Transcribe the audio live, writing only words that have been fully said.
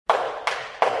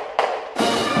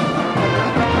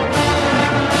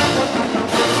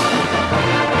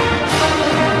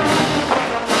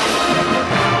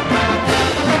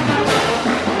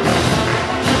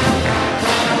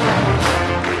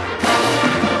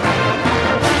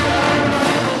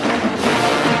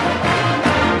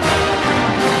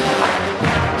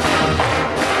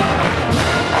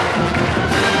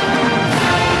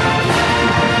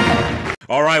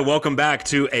right, welcome back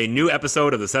to a new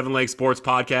episode of the Seven Leg Sports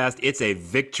Podcast. It's a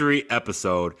victory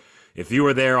episode. If you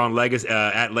were there on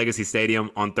at Legacy Stadium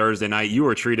on Thursday night, you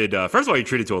were treated. First of all, you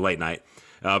treated to a late night,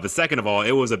 but second of all,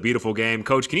 it was a beautiful game.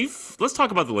 Coach, let's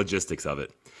talk about the logistics of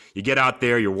it. You get out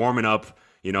there, you're warming up.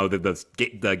 You know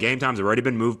the game times have already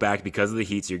been moved back because of the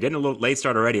heat, so you're getting a little late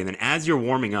start already. And then as you're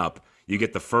warming up, you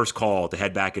get the first call to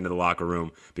head back into the locker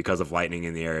room because of lightning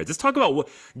in the area. Just talk about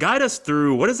guide us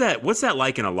through what's that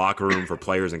like in a locker room for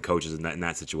players and coaches in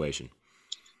that situation.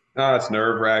 It's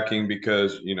nerve-wracking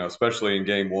because, especially in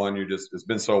game one, it's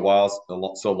been so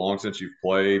long since you've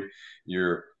played.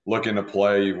 You're looking to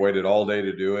play. You've waited all day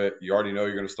to do it. You already know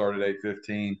you're going to start at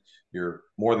 8:15. You're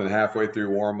more than halfway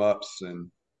through warm-ups,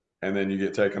 and then you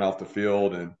get taken off the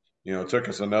field. And, it took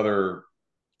us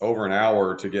over an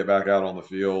hour to get back out on the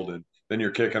field. And then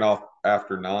you're kicking off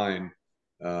after 9.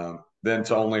 Then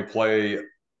to only play,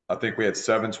 I think we had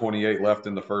 7:28 left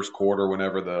in the first quarter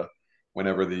whenever the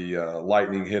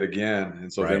lightning hit again.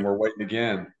 And so Then we're waiting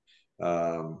again.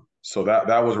 So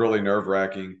that was really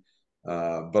nerve-wracking.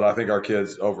 But I think our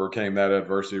kids overcame that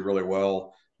adversity really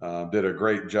well, did a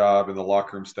great job in the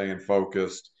locker room staying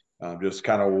focused, just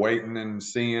kind of waiting and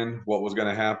seeing what was going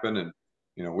to happen. And,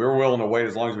 we were willing to wait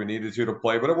as long as we needed to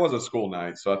play, but it was a school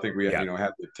night. So I think we had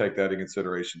to take that in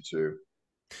consideration too.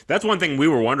 That's one thing we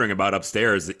were wondering about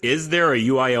upstairs. Is there a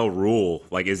UIL rule?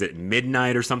 Like, is it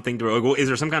midnight or something? Is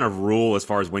there some kind of rule as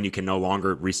far as when you can no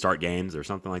longer restart games or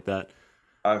something like that?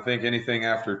 I think anything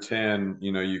after 10,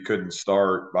 you couldn't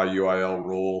start by UIL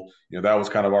rule. That was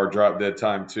kind of our drop dead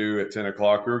time too at 10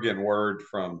 o'clock. We were getting word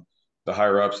from the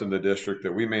higher ups in the district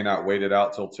that we may not wait it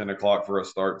out till 10 o'clock for a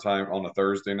start time on a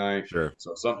Thursday night. Sure.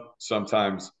 So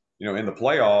sometimes, in the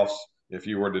playoffs, if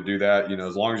you were to do that,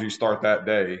 as long as you start that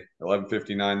day,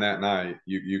 11:59 that night,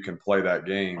 you can play that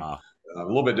game. Wow. A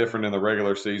little bit different in the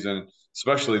regular season,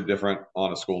 especially different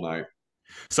on a school night.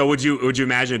 So would you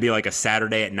imagine it'd be like a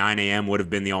Saturday at 9 a.m. would have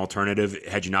been the alternative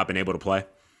had you not been able to play?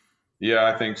 Yeah,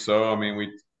 I think so. I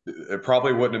mean, it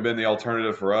probably wouldn't have been the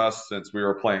alternative for us since we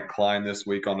were playing Klein this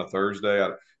week on a Thursday.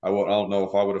 I don't know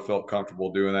if I would have felt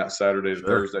comfortable doing that Saturday to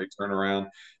Thursday turnaround.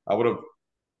 I would have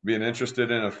been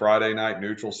interested in a Friday night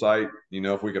neutral site,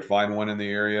 if we could find one in the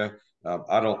area.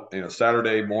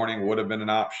 Saturday morning would have been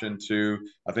an option too.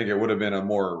 I think it would have been a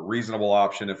more reasonable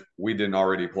option if we didn't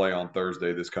already play on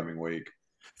Thursday this coming week.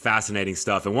 Fascinating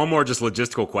stuff. And one more just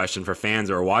logistical question for fans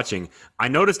that are watching. I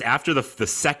noticed after the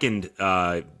second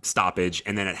stoppage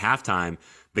and then at halftime,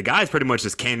 the guys pretty much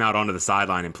just came out onto the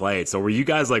sideline and played. So were you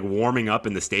guys like warming up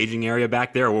in the staging area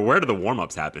back there? Or where did the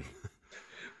warm-ups happen?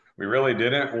 We really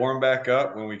didn't warm back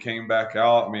up when we came back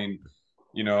out. I mean,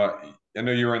 I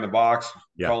know you were in the box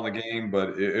calling the game,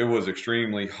 but it was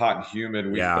extremely hot and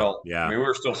humid. We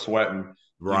were still sweating.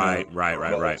 Right.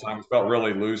 It felt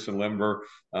really loose and limber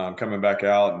coming back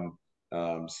out. And,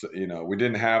 we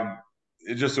didn't have –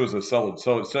 it just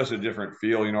was such a different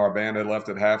feel. Our band had left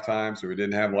at halftime, so we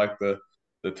didn't have like the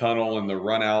tunnel and the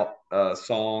run-out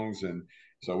songs. And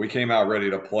so we came out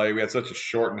ready to play. We had such a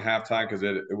shortened halftime because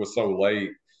it was so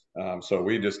late. So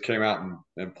we just came out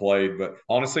and played. But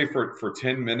honestly, for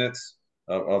 10 minutes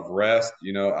of rest,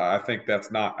 I think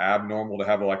that's not abnormal to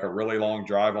have like a really long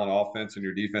drive on offense and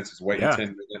your defense is waiting 10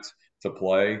 minutes to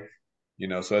play.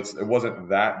 So it wasn't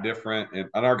that different. And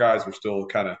our guys were still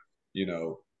kind of,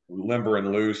 limber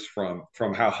and loose from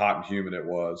how hot and humid it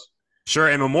was. Sure,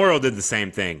 and Memorial did the same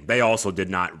thing. They also did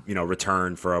not,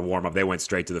 return for a warm-up. They went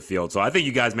straight to the field. So I think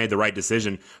you guys made the right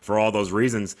decision for all those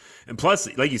reasons. And plus,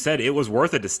 like you said, it was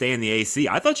worth it to stay in the AC.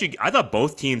 I thought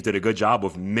both teams did a good job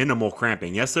with minimal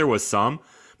cramping. Yes, there was some,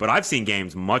 but I've seen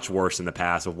games much worse in the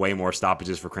past with way more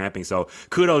stoppages for cramping. So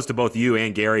kudos to both you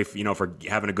and Gary, for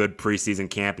having a good preseason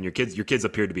camp, and your kids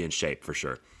appeared to be in shape for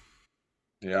sure.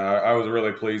 Yeah, I was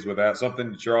really pleased with that.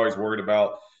 Something that you're always worried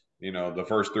about, the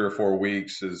first 3 or 4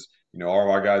 weeks is, are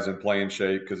my guys in playing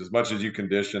shape? Because as much as you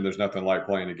condition, there's nothing like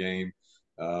playing a game.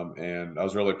 And I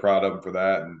was really proud of them for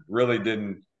that, and really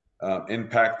didn't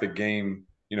impact the game,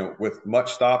 with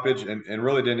much stoppage, and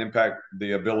really didn't impact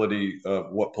the ability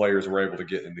of what players were able to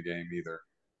get in the game either.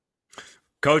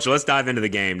 Coach, let's dive into the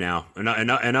game now.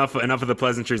 Enough of the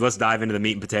pleasantries. Let's dive into the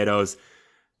meat and potatoes.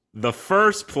 The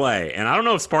first play, and I don't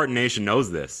know if Spartan Nation knows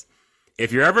this.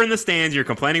 If you're ever in the stands, you're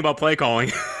complaining about play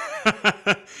calling.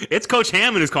 It's Coach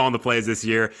Hamon who's calling the plays this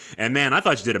year, and man, I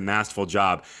thought you did a masterful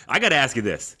job. I got to ask you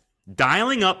this: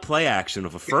 dialing up play action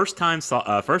of a first-time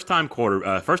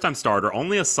starter,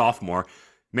 only a sophomore,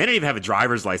 may not even have a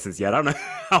driver's license yet. I don't know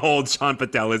how old Sean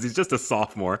Patel is. He's just a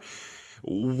sophomore.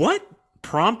 What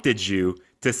prompted you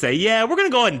to say, yeah, we're going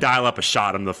to go ahead and dial up a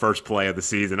shot on the first play of the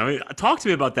season? I mean, talk to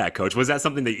me about that, Coach. Was that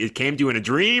something that it came to you in a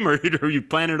dream, or were you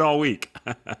planning it all week?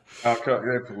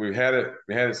 We had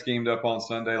it schemed up on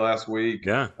Sunday last week.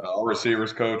 Yeah. Our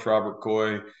receivers coach Robert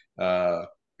Coy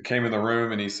came in the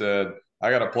room and he said, "I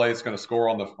got a play that's going to score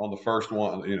on the first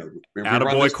one. We run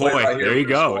Attaboy this play Coy. right here. There you We're gonna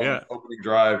go. score on Yeah. the opening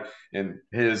drive." And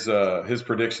his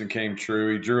prediction came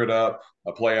true. He drew it up,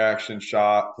 a play action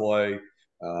shot play,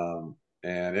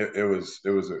 and it was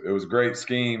a great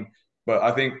scheme. But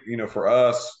I think for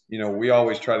us, we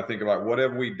always try to think about what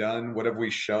have we done, what have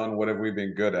we shown, what have we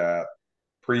been good at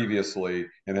previously,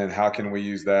 and then how can we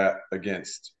use that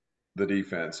against the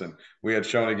defense. And we had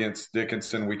shown against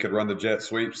Dickinson we could run the jet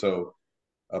sweep, so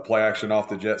a play action off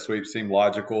the jet sweep seemed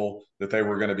logical that they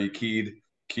were going to be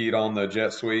keyed on the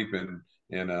jet sweep, and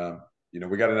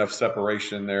we got enough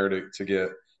separation there to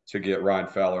get Ryan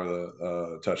Fowler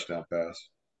the touchdown pass.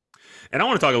 And I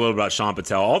want to talk a little about Sean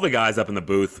Patel. All the guys up in the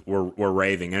booth were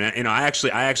raving, and I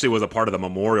actually was a part of the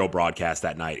Memorial broadcast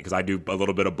that night because I do a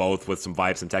little bit of both with some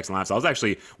Vipes and Text and Laughs. I was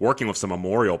actually working with some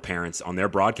Memorial parents on their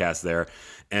broadcast there,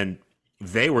 and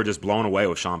they were just blown away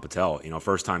with Sean Patel,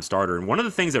 first time starter. And one of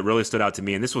the things that really stood out to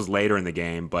me, and this was later in the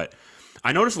game, but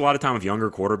I noticed a lot of time with younger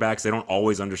quarterbacks, they don't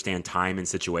always understand time and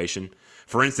situation.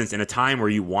 For instance, in a time where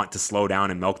you want to slow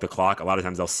down and milk the clock, a lot of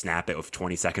times they'll snap it with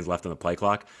 20 seconds left on the play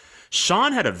clock.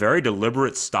 Sean had a very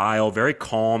deliberate style, very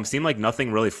calm, seemed like nothing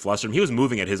really flustered him. He was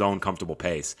moving at his own comfortable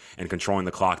pace and controlling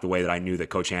the clock the way that I knew that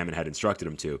Coach Hamon had instructed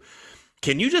him to.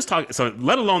 Can you just talk, so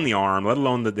let alone the arm, let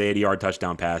alone the 80-yard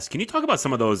touchdown pass, can you talk about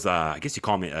some of those, I guess you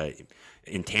call them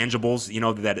intangibles,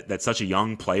 that such a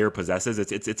young player possesses?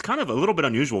 It's kind of a little bit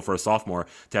unusual for a sophomore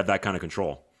to have that kind of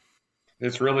control.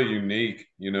 It's really unique,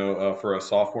 for a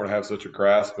sophomore to have such a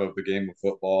grasp of the game of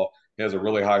football. He has a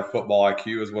really high football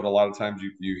IQ, is what a lot of times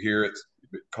you hear it's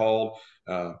called.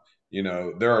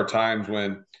 There are times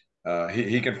when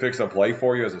he can fix a play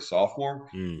for you as a sophomore.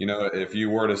 If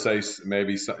you were to say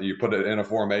maybe you put it in a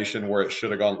formation where it should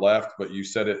have gone left, but you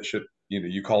said it should,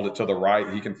 you called it to the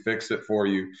right, he can fix it for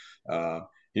you.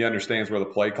 He understands where the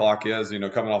play clock is,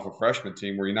 coming off a freshman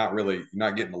team where you're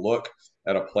not getting a look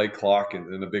at a play clock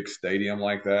in a big stadium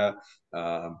like that.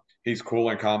 He's cool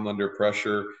and calm under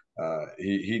pressure.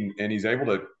 He's able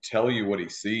to tell you what he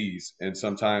sees. And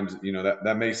sometimes,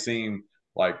 that may seem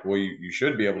like, well, you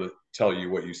should be able to tell you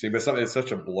what you see, but it's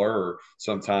such a blur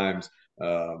sometimes.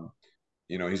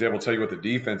 He's able to tell you what the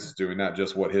defense is doing, not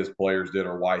just what his players did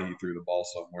or why he threw the ball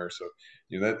somewhere. So,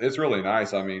 it's really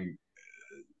nice. I mean,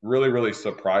 really, really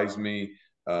surprised me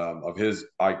of his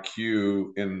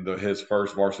IQ in his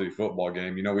first varsity football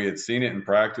game. We had seen it in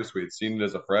practice. We had seen it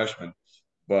as a freshman,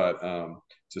 but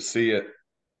to see it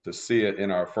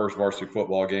in our first varsity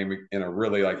football game in a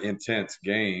really intense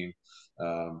game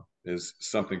is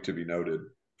something to be noted.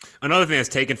 Another thing that's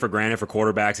taken for granted for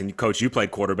quarterbacks, and Coach, you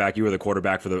played quarterback. You were the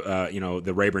quarterback for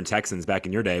the Rayburn Texans back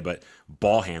in your day, but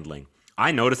ball handling.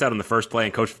 I noticed that on the first play,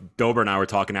 and Coach Dober and I were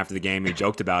talking after the game. He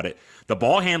joked about it. The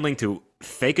ball handling to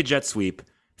fake a jet sweep,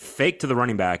 fake to the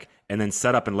running back, and then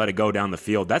set up and let it go down the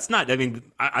field. That's not,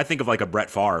 I think of like a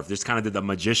Brett Favre, just kind of did the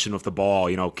magician with the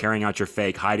ball, carrying out your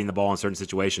fake, hiding the ball in certain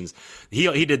situations.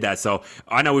 He did that. So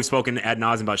I know we've spoken ad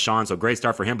nauseum about Sean, so great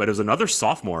start for him, but it was another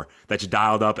sophomore that you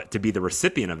dialed up to be the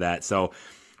recipient of that. So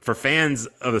for fans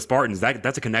of the Spartans,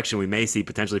 that's a connection we may see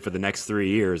potentially for the next 3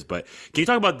 years. But can you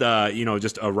talk about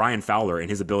just Ryan Fowler and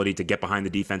his ability to get behind the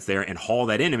defense there and haul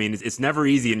that in? I mean, it's never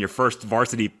easy in your first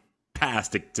varsity pass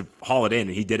to haul it in,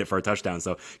 and he did it for a touchdown.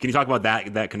 So can you talk about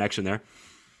that connection there?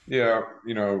 Yeah,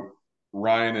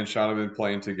 Ryan and Sean have been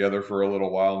playing together for a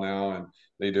little while now, and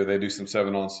they do some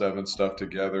 7-on-7 stuff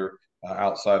together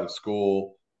outside of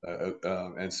school.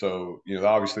 And so,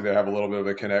 obviously they have a little bit of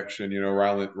a connection.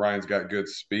 Ryan's got good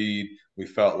speed. We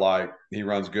felt like he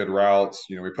runs good routes.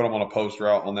 We put him on a post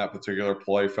route on that particular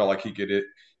play. Felt like he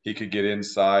could get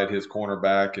inside his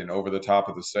cornerback and over the top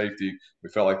of the safety. We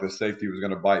felt like the safety was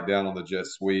going to bite down on the jet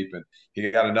sweep, and he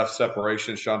got enough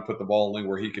separation. Sean put the ball in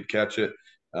where he could catch it,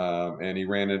 and he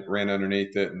ran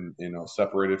underneath it, and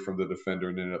separated from the defender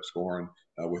and ended up scoring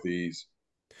with ease.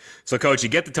 So, Coach, you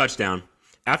get the touchdown.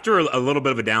 After a little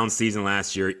bit of a down season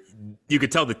last year, you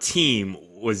could tell the team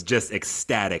was just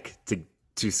ecstatic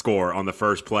to score on the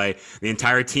first play. The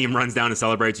entire team runs down and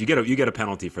celebrates. You get a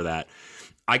penalty for that.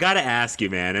 I got to ask you,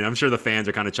 man, and I'm sure the fans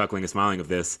are kind of chuckling and smiling of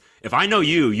this. If I know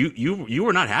you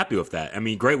were not happy with that. I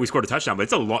mean, great, we scored a touchdown, but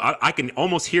it's a long, I can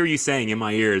almost hear you saying in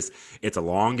my ears, it's a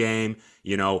long game.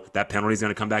 You know, that penalty is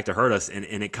going to come back to hurt us. And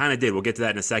it kind of did. We'll get to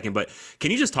that in a second. But can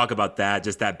you just talk about that,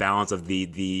 just that balance of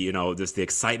just the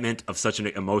excitement of such an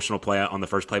emotional play on the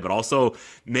first play, but also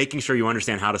making sure you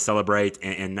understand how to celebrate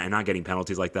and not getting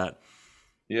penalties like that?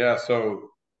 Yeah.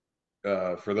 So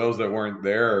for those that weren't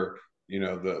there,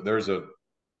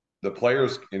 the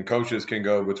players and coaches can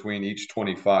go between each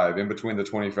 25. In between the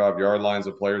 25-yard lines,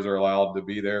 the players are allowed to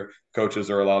be there. Coaches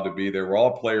are allowed to be there. We're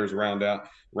all players ran down,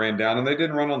 and they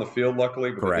didn't run on the field,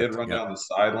 luckily, but Correct. they did run Yep. down the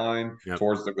sideline Yep.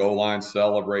 towards the goal line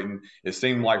celebrating. It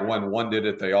seemed like when one did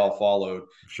it, they all followed.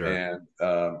 Sure. And,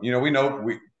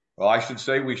 well, I should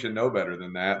say we should know better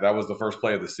than that. That was the first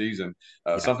play of the season.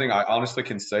 Yeah. Something I honestly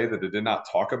can say that it did not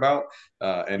talk about,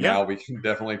 and Yeah. now we can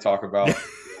definitely talk about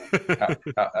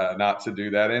not to do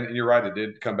that. And you're right, it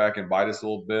did come back and bite us a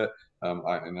little bit. And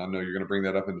I know you're going to bring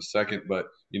that up in a second, but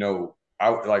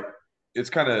it's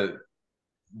kind of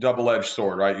double-edged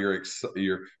sword, right?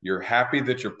 You're happy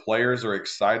that your players are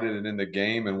excited and in the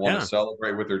game and want to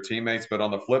celebrate with their teammates, but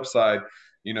on the flip side,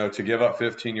 to give up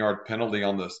 15-yard penalty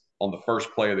on the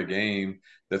first play of the game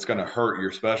that's going to hurt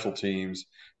your special teams,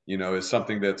 is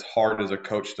something that's hard as a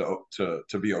coach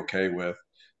to be okay with.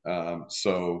 I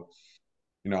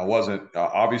wasn't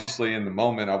obviously in the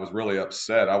moment. I was really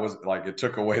upset. I was like, it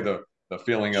took away the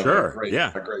feeling of Sure. a great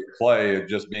play, of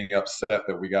just being upset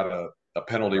that we got a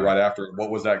penalty right after.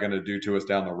 What was that going to do to us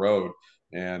down the road?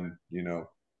 And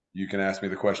you can ask me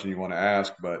the question you want to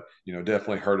ask, but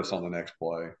definitely hurt us on the next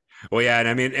play. Well, yeah, and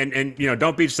I mean, and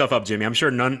don't beat yourself up, Jimmy. I'm sure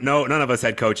none of us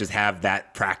head coaches have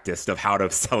that practiced of how to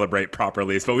celebrate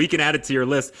properly. So we can add it to your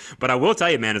list. But I will tell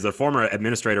you, man, as a former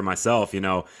administrator myself,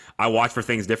 I watch for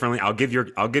things differently. I'll give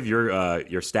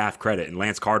your staff credit, and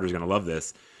Lance Carter's going to love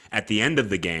this. At the end of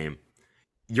the game,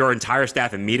 your entire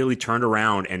staff immediately turned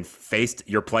around and faced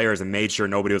your players and made sure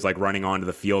nobody was like running onto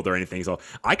the field or anything. So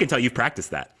I can tell you've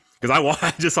practiced that because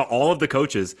I just saw all of the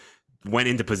coaches went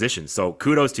into position. So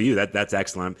kudos to you. That's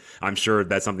excellent. I'm sure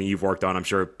that's something you've worked on. I'm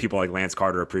sure people like Lance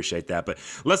Carter appreciate that. But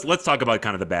let's talk about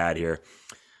kind of the bad here.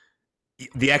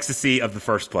 The ecstasy of the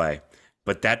first play.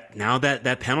 But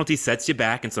that penalty sets you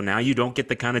back, and so now you don't get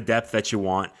the kind of depth that you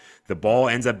want. The ball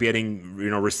ends up getting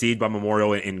received by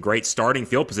Memorial in great starting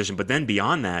field position, but then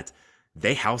beyond that,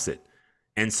 they house it.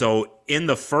 And so in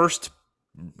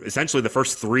essentially the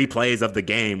first 3 plays of the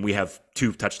game, we have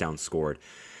 2 touchdowns scored.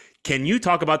 Can you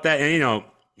talk about that? And,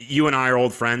 you and I are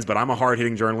old friends, but I'm a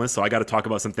hard-hitting journalist, so I got to talk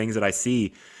about some things that I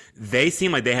see. They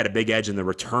seem like they had a big edge in the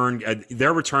return.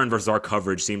 Their return versus our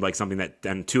coverage seemed like something that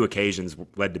on 2 occasions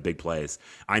led to big plays.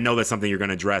 I know that's something you're going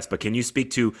to address, but can you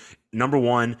speak to, number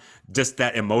one, just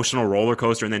that emotional roller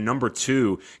coaster, and then number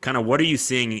 2, kind of what are you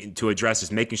seeing to address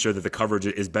just making sure that the coverage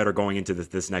is better going into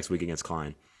this next week against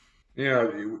Klein?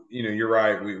 You're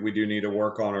right. We do need to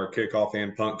work on our kickoff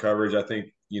and punt coverage. I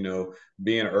think,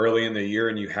 being early in the year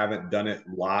and you haven't done it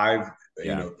live,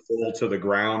 full to the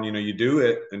ground, you do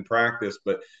it in practice,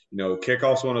 but,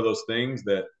 kickoff's one of those things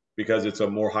that because it's a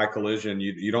more high collision,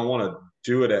 you don't want to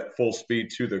do it at full speed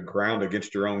to the ground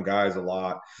against your own guys a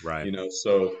lot. Right.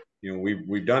 So,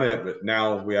 we've done it, but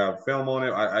now we have film on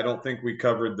it. I don't think we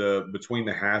covered the between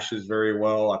the hashes very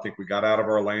well. I think we got out of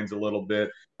our lanes a little bit,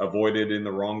 avoided in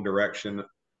the wrong direction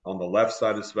on the left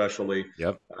side, especially.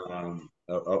 Yep.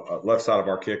 Left side of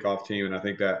our kickoff team, and I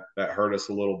think that hurt us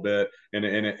a little bit, and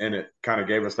it kind of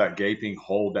gave us that gaping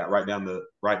hole that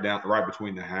right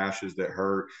between the hashes that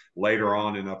hurt. Later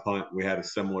on in a punt, we had a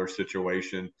similar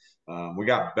situation. We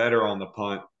got better on the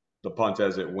punt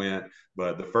as it went,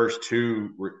 but the first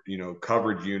 2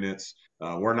 coverage units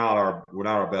were not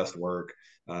our best work,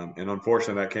 and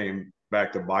unfortunately that came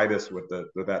back to bite us with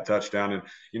that touchdown.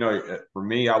 And for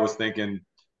me, I was thinking,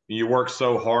 you work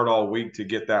so hard all week to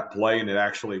get that play and it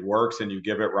actually works and you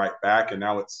give it right back, and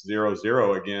now it's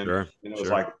 0-0 again. Sure, and it's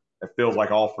like it feels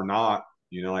like all for naught.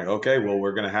 Like, okay, well,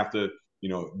 we're gonna have to,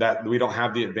 that we don't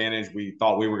have the advantage we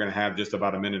thought we were gonna have just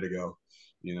about a minute ago.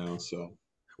 So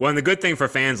well, and the good thing for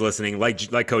fans listening,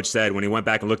 like Coach said, when he went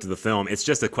back and looked at the film, it's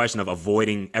just a question of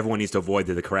everyone needs to avoid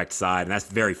the correct side, and that's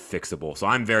very fixable. So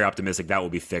I'm very optimistic that will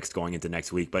be fixed going into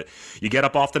next week. But you get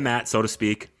up off the mat, so to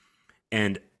speak,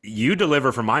 and you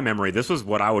deliver, from my memory, this was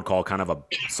what I would call kind of a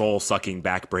soul-sucking,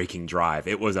 back-breaking drive.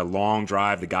 It was a long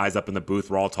drive. The guys up in the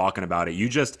booth were all talking about it. You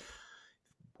just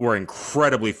were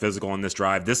incredibly physical in this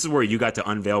drive. This is where you got to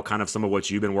unveil kind of some of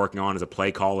what you've been working on as a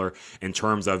play caller in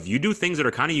terms of you do things that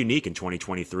are kind of unique in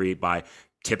 2023 by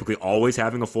typically always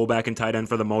having a fullback and tight end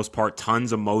for the most part,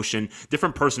 tons of motion,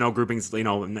 different personnel groupings.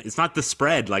 It's not the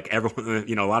spread like everyone,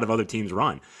 a lot of other teams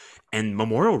run. And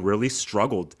Memorial really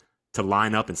struggled to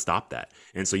line up and stop that.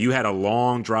 And so you had a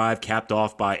long drive capped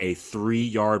off by a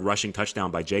 3-yard rushing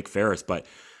touchdown by Jake Ferris. But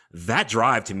that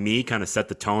drive to me kind of set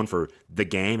the tone for the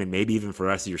game and maybe even for the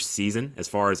rest of your season as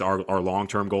far as our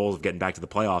long-term goals of getting back to the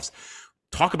playoffs.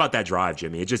 Talk about that drive,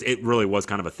 Jimmy. It really was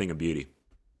kind of a thing of beauty.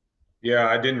 Yeah,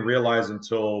 I didn't realize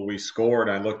until we scored.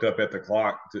 I looked up at the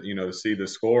clock to see the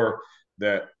score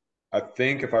that I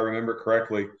think, if I remember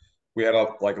correctly, we had a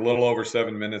little over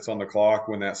 7 minutes on the clock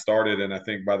when that started, and I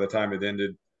think by the time it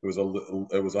ended,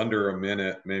 it was under a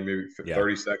minute, maybe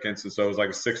 30 seconds, and so it was like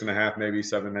a 6.5, maybe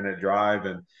 7 minute drive,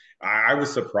 and I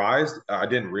was surprised. I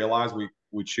didn't realize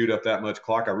we'd shoot up that much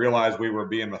clock. I realized we were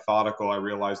being methodical. I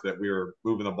realized that we were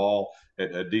moving the ball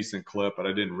at a decent clip, but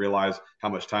I didn't realize how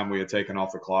much time we had taken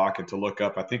off the clock. And to look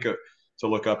up, to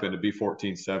look up into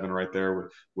B14-7 right there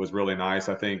was really nice.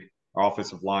 I think our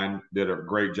offensive line did a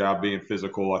great job being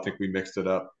physical. I think we mixed it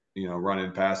up,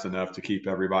 running fast enough to keep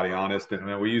everybody honest.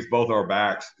 And we used both our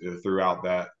backs throughout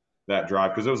that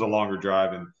drive because it was a longer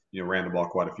drive and ran the ball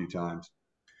quite a few times.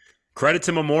 Credit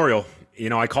to Memorial.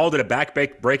 I called it a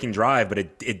back-breaking drive, but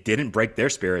it didn't break their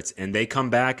spirits. And they come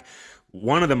back,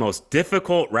 one of the most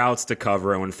difficult routes to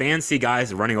cover. And when fans see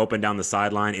guys running open down the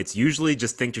sideline, it's usually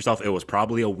just think to yourself, it was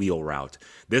probably a wheel route.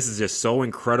 This is just so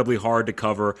incredibly hard to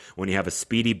cover when you have a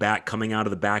speedy back coming out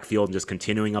of the backfield and just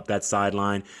continuing up that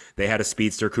sideline. They had a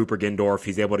speedster, Cooper Gindorf.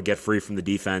 He's able to get free from the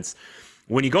defense.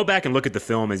 When you go back and look at the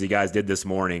film, as you guys did this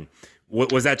morning,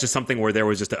 was that just something where there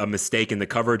was just a mistake in the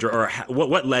coverage, or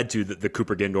what led to the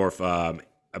Cooper Gindorf,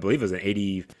 I believe it was an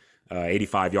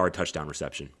 85-yard touchdown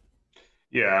reception?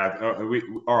 Yeah,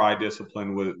 our eye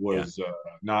discipline was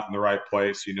not in the right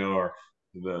place. The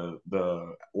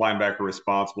linebacker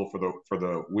responsible for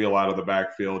the wheel out of the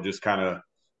backfield just kind of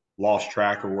lost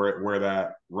track of where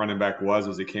that running back was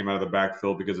as he came out of the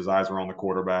backfield because his eyes were on the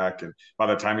quarterback. And by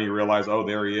the time he realized, oh,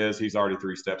 there he is, he's already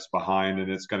 3 steps behind, and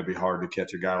it's going to be hard to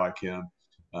catch a guy like him.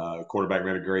 Quarterback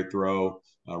made a great throw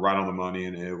right on the money,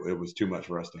 and it was too much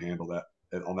for us to handle that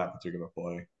on that particular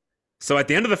play. So at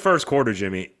the end of the first quarter,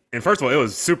 Jimmy, and first of all, it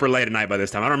was super late at night by this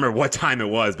time. I don't remember what time it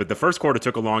was, but the first quarter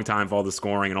took a long time for all the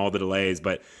scoring and all the delays.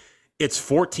 But it's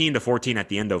 14-14 at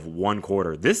the end of one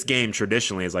quarter. This game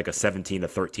traditionally is like a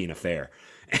 17-13 affair.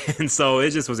 And so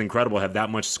it just was incredible to have that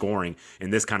much scoring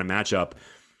in this kind of matchup.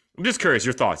 I'm just curious,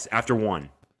 your thoughts after one.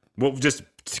 Well, just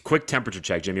quick temperature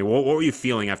check, Jimmy. What were you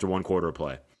feeling after one quarter of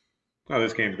play? Oh,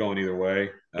 this game's going either way.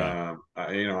 Yeah.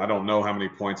 I don't know how many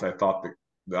points I thought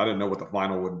I didn't know what the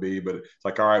final would be, but it's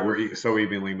like, all right, we're so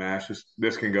evenly matched.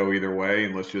 This can go either way,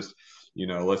 and let's just,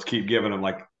 let's keep giving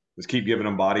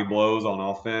them body blows on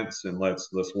offense, and let's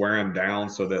wear them down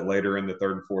so that later in the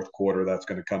third and fourth quarter, that's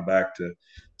going to come back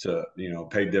to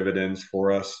pay dividends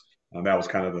for us. That was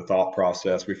kind of the thought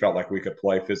process. We felt like we could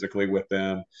play physically with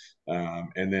them,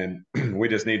 and then we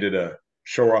just needed to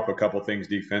shore up a couple things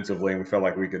defensively, and we felt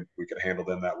like we could handle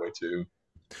them that way too.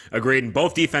 Agreed. And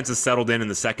both defenses settled in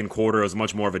the second quarter. It was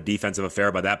much more of a defensive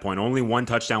affair by that point. Only one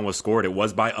touchdown was scored. It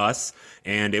was by us.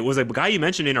 And it was a guy you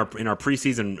mentioned in our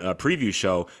preseason preview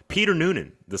show, Peter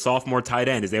Noonan, the sophomore tight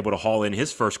end, is able to haul in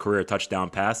his first career touchdown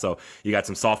pass. So you got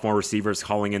some sophomore receivers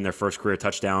hauling in their first career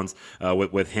touchdowns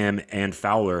with him and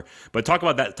Fowler. But talk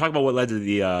about that. Talk about what led to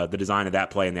the design of that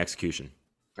play and the execution.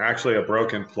 Actually, a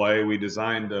broken play. We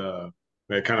designed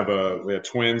we had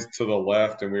twins to the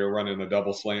left, and we were running a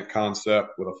double slant concept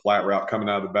with a flat route coming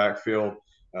out of the backfield.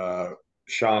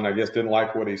 Sean, I guess, didn't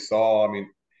like what he saw. I mean,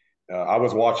 I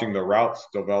was watching the routes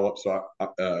develop, so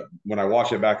when I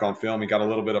watched it back on film, he got a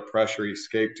little bit of pressure. He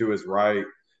escaped to his right.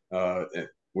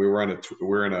 We were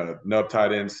in a nub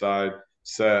tight end side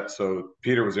set, so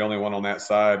Peter was the only one on that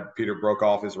side. Peter broke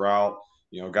off his route,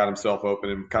 got himself open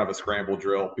in kind of a scramble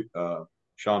drill.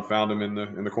 Sean found him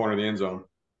in the corner of the end zone.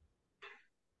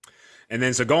 And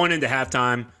then so going into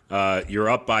halftime, you're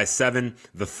up by 7.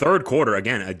 The third quarter,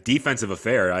 again, a defensive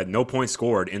affair. No points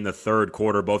scored in the third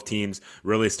quarter. Both teams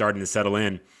really starting to settle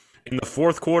in. In the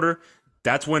fourth quarter,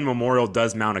 that's when Memorial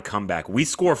does mount a comeback. We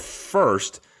score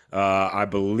first, I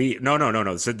believe.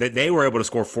 No. So they were able to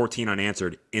score 14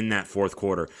 unanswered in that fourth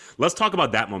quarter. Let's talk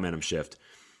about that momentum shift.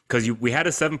 Because we had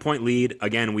a 7-point lead.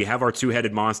 Again, we have our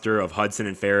two-headed monster of Hudson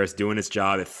and Ferris doing its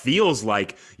job. It feels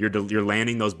like you're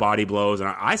landing those body blows, and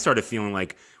I started feeling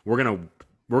like we're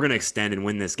gonna extend and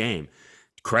win this game.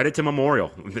 Credit to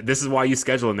Memorial. This is why you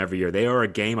schedule them every year. They are a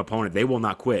game opponent. They will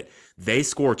not quit. They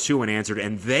score 2 unanswered,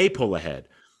 and they pull ahead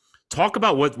Talk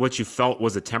about what you felt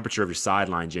was the temperature of your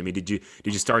sideline, Jimmy. Did you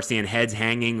start seeing heads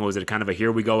hanging? Was it kind of a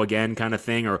here we go again kind of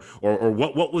thing, or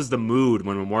what was the mood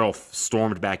when Memorial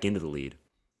stormed back into the lead?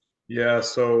 Yeah,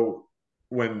 so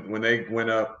when they went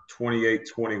up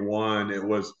 28-21,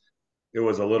 it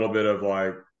was a little bit of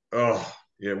like, oh,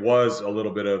 it was a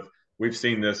little bit of we've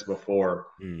seen this before,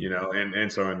 Mm,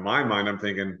 and so in my mind, I'm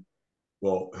thinking,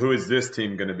 well, who is this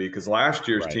team going to be? Because last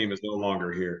year's right. team is no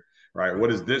longer here, right? Right.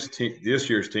 What is this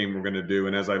year's team we're going to do?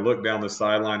 And as I look down the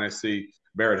sideline, I see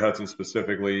Barrett Hudson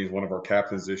specifically. He's one of our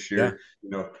captains this Yeah.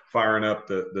 year. Firing up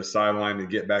the sideline to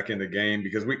get back in the game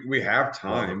because we have Love it.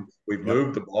 time. We've Yep.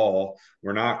 moved the ball.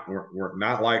 We're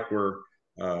not like we're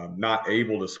not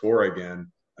able to score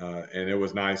again. And it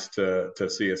was nice to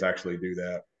see us actually do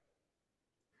that.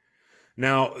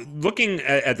 Now, looking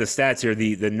at the stats here,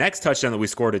 the next touchdown that we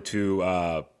scored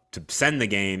to send the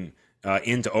game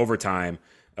into overtime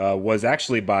was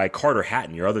actually by Carter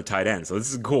Hatton, your other tight end. So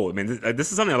this is cool. I mean,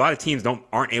 this is something a lot of teams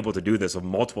aren't able to do this of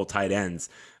multiple tight ends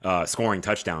scoring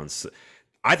touchdowns.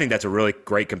 I think that's a really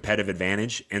great competitive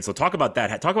advantage. And so talk about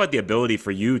that. Talk about the ability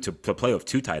for you to play with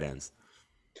two tight ends.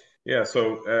 Yeah.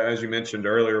 So as you mentioned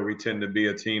earlier, we tend to be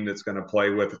a team that's going to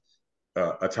play with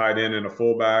a tight end and a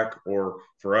fullback, or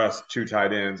for us, two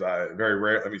tight ends. Very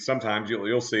rare. I mean, sometimes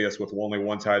you'll see us with only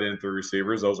one tight end, three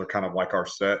receivers. Those are kind of like our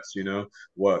sets,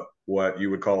 what you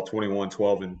would call 21,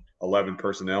 12, and 11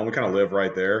 personnel. We kind of live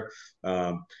right there.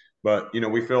 But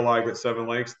we feel like at Seven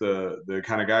Lakes, the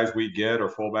kind of guys we get are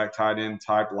fullback, tight end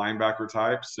type, linebacker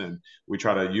types, and we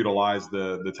try to utilize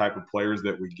the type of players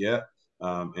that we get,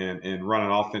 and run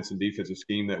an offense and defensive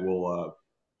scheme that will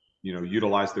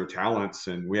utilize their talents.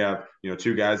 And we have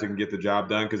two guys that can get the job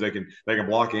done because they can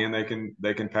block and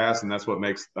they can pass, and that's what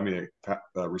makes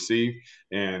receive,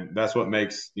 and that's what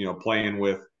makes playing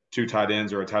with two tight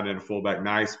ends or a tight end and a fullback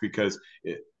nice, because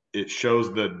it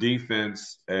shows the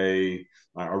defense a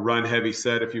run heavy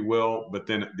set, if you will, but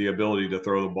then the ability to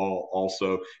throw the ball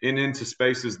also and into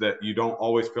spaces that you don't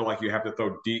always feel like you have to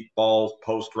throw deep balls,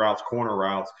 post routes, corner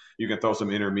routes. You can throw some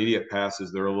intermediate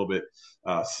passes. They're a little bit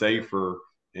safer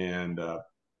and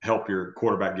help your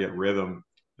quarterback get rhythm.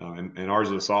 And ours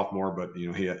is a sophomore, but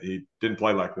he didn't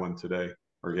play like one today,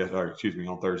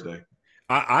 on Thursday.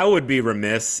 I would be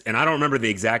remiss, and I don't remember the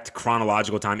exact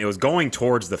chronological time. It was going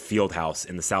towards the field house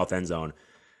in the south end zone.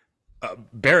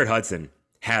 Barrett Hudson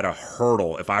had a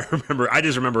hurdle, if I remember. I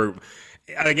just remember,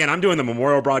 again, I'm doing the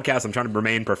Memorial broadcast. I'm trying to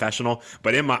remain professional,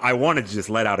 but I wanted to just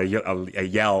let out a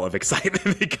yell of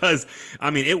excitement because,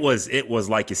 I mean, it was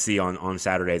like you see on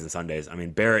Saturdays and Sundays. I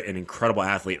mean, Barrett, an incredible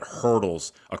athlete,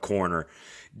 hurdles a corner.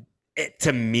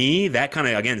 To me, that kind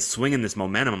of, again, swinging this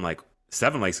momentum, I'm like,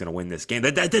 Seven Lake's going to win this game.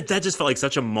 That just felt like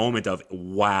such a moment of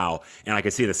wow, and I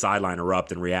could see the sideline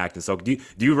erupt and react. And so, do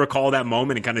you recall that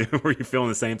moment and kind of were you feeling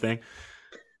the same thing?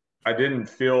 I didn't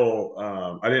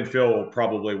feel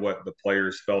probably what the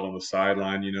players felt on the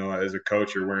sideline. As a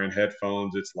coach, you're wearing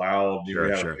headphones. It's loud. We Sure,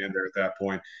 had a sure. band there at that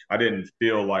point. I didn't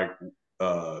feel like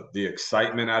the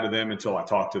excitement out of them until I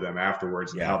talked to them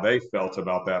afterwards and how Yeah. they felt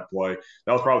about that play.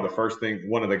 That was probably the first thing.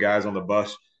 One of the guys on the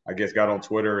bus, I guess, got on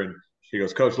Twitter and he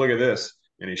goes, "Coach, look at this."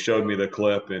 And he showed me the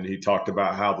clip and he talked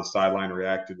about how the sideline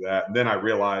reacted to that. And then I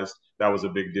realized that was a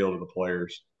big deal to the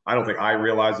players. I don't think I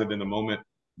realized it in the moment,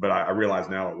 but I realize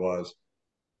now it was.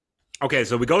 Okay,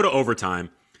 so we go to overtime.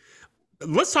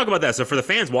 Let's talk about that. So for the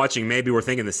fans watching, maybe we're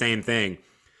thinking the same thing.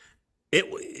 It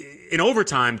in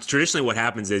overtime, traditionally what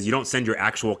happens is you don't send your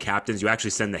actual captains, you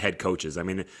actually send the head coaches. I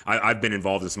mean, I've been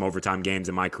involved in some overtime games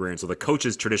in my career, and so the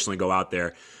coaches traditionally go out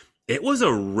there. It was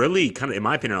a really kind of, in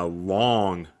my opinion, a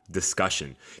long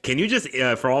discussion. Can you just,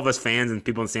 for all of us fans and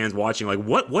people in the stands watching, like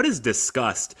what is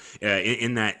discussed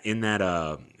in that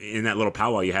little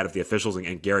powwow you had with the officials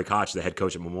and Gary Koch, the head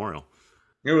coach at Memorial?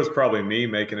 It was probably me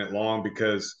making it long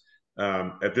because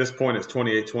at this point it's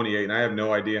 28-28, and I have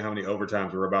no idea how many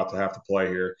overtimes we're about to have to play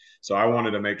here. So I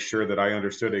wanted to make sure that I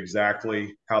understood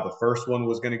exactly how the first one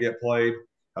was going to get played,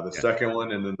 how the Yeah. second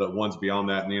one, and then the ones beyond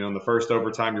that. And, in the first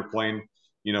overtime, you're playing,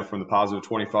 from the positive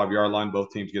 25-yard line.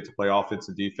 Both teams get to play offense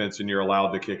and defense, and you're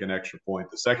allowed to kick an extra point.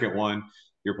 The second one,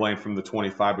 you're playing from the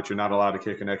 25, but you're not allowed to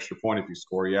kick an extra point if you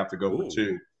score. You have to go for Ooh.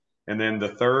 two. And then the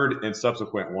third and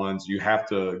subsequent ones, you have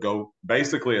to go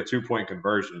basically a 2-point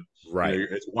conversion. Right.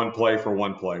 It's one play for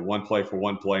one play, one play for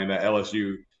one play. And that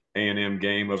LSU A&M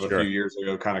game of a few Sure. years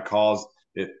ago kind of caused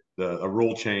a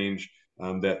rule change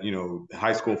that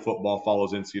high school football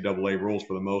follows NCAA rules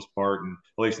for the most part, and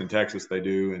at least in Texas they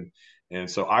do. And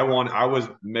so I was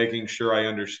making sure I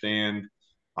understood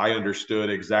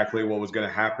exactly what was going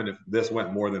to happen if this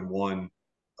went more than one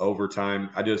overtime.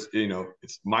 I just, it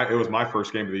was my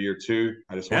first game of the year too.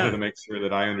 I just wanted to make sure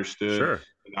that I understood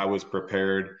and I was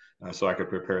prepared so I could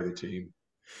prepare the team.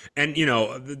 And,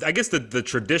 I guess the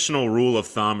traditional rule of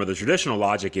thumb or the traditional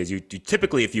logic is you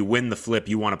typically, if you win the flip,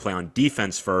 you want to play on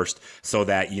defense first so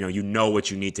that, you know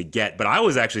what you need to get. But I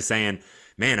was actually saying,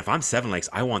 man, if I'm Seven Lakes,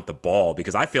 I want the ball,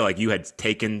 because I feel like you had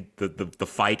taken the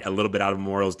fight a little bit out of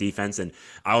Memorial's defense. And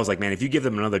I was like, man, if you give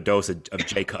them another dose of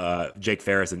Jake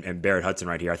Ferris and Barrett Hudson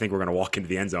right here, I think we're going to walk into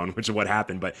the end zone, which is what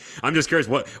happened. But I'm just curious,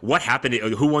 what happened?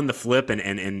 Who won the flip, and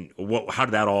how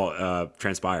did that all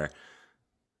transpire?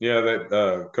 Yeah,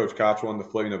 that Coach Koch won the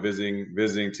flip.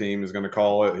 Visiting team is going to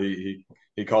call it.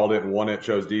 He called it and won it.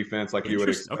 Chose defense like you would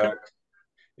expect. Okay.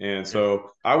 And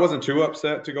so I wasn't too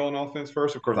upset to go on offense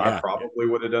first. Of course, I probably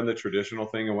would have done the traditional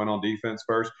thing and went on defense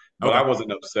first. But I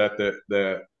wasn't upset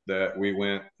that we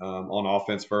went on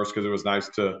offense first, because it was nice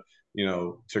to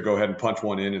go ahead and punch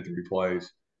one in 3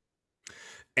 plays.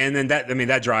 And then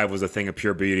that drive was a thing of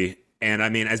pure beauty. And I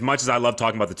mean, as much as I love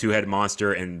talking about the two-headed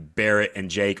monster and Barrett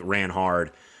and Jake ran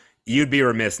hard, you'd be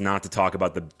remiss not to talk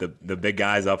about the big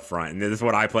guys up front. And this is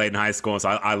what I played in high school, so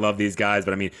I love these guys.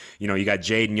 But I mean, you got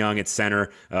Jaden Young at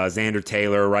center, Xander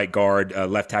Taylor, right guard,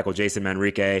 left tackle Jason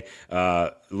Manrique,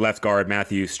 left guard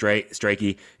Matthew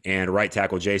Strachey, and right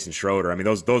tackle Jason Schroeder. I mean,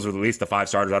 those are at least the 5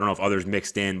 starters. I don't know if others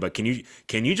mixed in, but can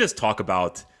you just talk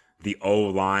about the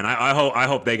O-line? I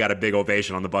hope they got a big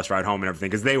ovation on the bus ride home and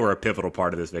everything, because they were a pivotal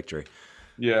part of this victory.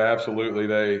 Yeah, absolutely.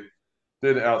 They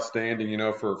did outstanding.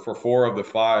 For 4 of the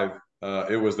 5,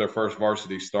 it was their first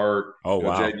varsity start. Oh,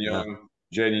 wow.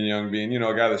 Jaden Young being,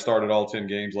 a guy that started all 10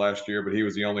 games last year, but he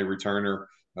was the only returner.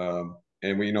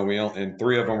 And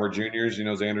 3 of them were juniors.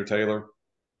 Xander Taylor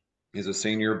is a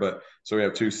senior, but so we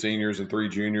have 2 seniors and 3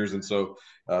 juniors. And so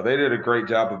they did a great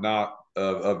job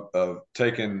of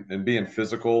taking and being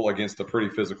physical against a pretty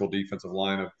physical defensive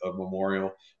line of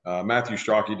Memorial. Matthew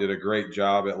Strachey did a great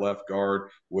job at left guard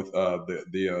with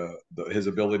his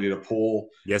ability to pull.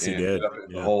 Yes, he did.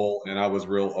 The hole, and I was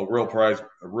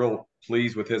real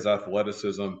pleased with his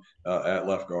athleticism at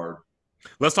left guard.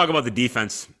 Let's talk about the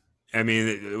defense. I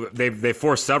mean, they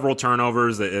forced several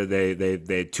turnovers. They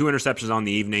had 2 interceptions on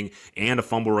the evening and a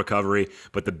fumble recovery,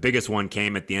 but the biggest one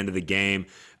came at the end of the game.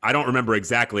 I don't remember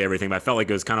exactly everything, but I felt like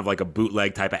it was kind of like a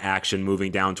bootleg type of action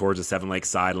moving down towards the Seven Lakes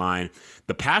sideline.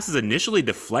 The pass is initially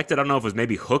deflected. I don't know if it was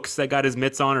maybe Hooks that got his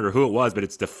mitts on it or who it was, but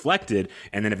it's deflected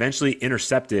and then eventually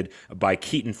intercepted by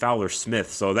Keaton Fowler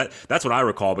Smith. So that's what I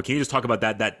recall. But can you just talk about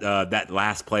that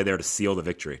last play there to seal the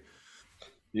victory?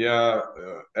 Yeah,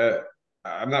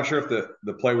 I'm not sure if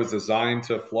the play was designed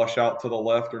to flush out to the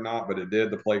left or not, but it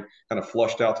did. The play kind of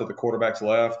flushed out to the quarterback's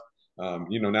left.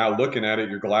 Now looking at it,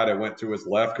 you're glad it went to his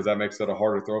left, because that makes it a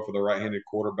harder throw for the right-handed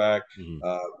quarterback.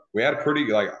 Mm-hmm. We had a pretty,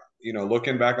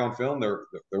 looking back on film, there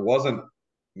wasn't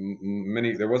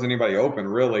anybody open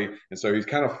really, and so he's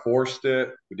kind of forced it.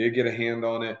 We did get a hand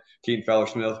on it. Keaton Fowler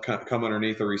Smith come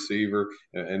underneath the receiver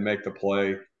and make the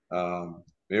play.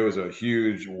 It was a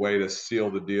huge way to seal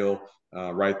the deal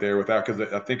right there because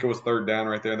I think it was 3rd down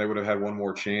right there, and they would have had one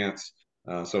more chance.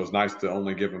 So it was nice to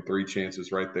only give them 3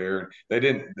 chances right there. They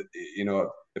didn't,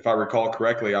 if I recall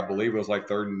correctly, I believe it was like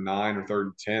 3rd and 9 or 3rd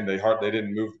and 10. They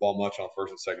didn't move the ball much on 1st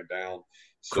and 2nd down.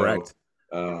 So, correct.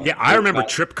 I remember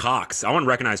Trip Cox. I want to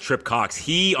recognize Trip Cox.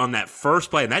 He, on that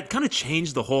first play, and that kind of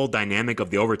changed the whole dynamic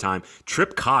of the overtime.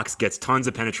 Trip Cox gets tons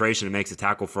of penetration and makes a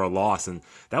tackle for a loss, and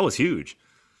that was huge.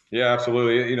 Yeah,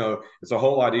 absolutely. It's a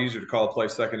whole lot easier to call a play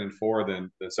 2nd and 4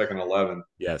 than 2nd and 11.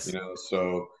 Yes.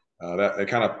 So that it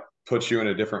kind of puts you in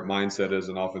a different mindset as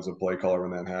an offensive play caller when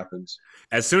that happens.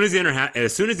 As soon as the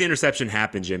interception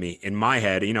happened, Jimmy, in my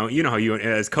head, you know how you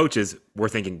as coaches we're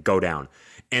thinking go down.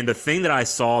 And the thing that I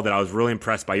saw that I was really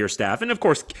impressed by your staff, and of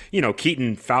course,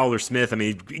 Keaton Fowler Smith, I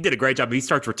mean, he did a great job. He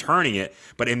starts returning it,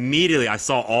 but immediately I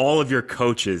saw all of your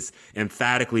coaches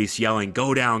emphatically yelling,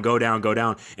 go down, go down, go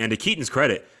down. And to Keaton's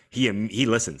credit, he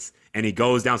listens and he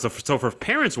goes down. So for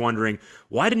parents wondering,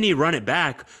 why didn't he run it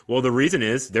back? Well, the reason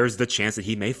is there's the chance that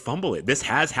he may fumble it. This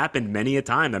has happened many a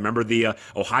time. I remember the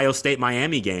Ohio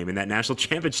State-Miami game in that national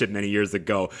championship many years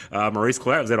ago. Maurice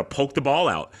Claret was able to poke the ball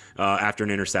out after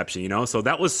an interception, So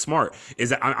that was smart.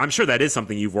 I'm sure that is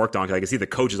something you've worked on, because I can see the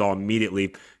coaches all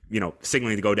immediately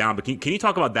signaling to go down. But can you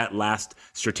talk about that last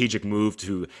strategic move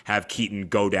to have Keaton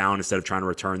go down instead of trying to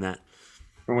return that?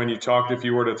 When if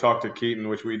you were to talk to Keaton,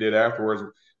 which we did afterwards,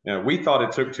 we thought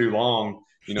it took too long.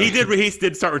 He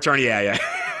did start returning. Yeah.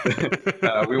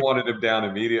 We wanted him down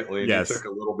immediately. And yes. It took a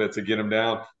little bit to get him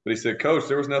down. But he said, Coach,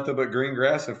 there was nothing but green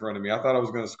grass in front of me. I thought I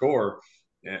was going to score.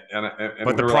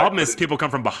 But the problem is people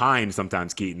come from behind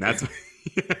sometimes, Keaton. That's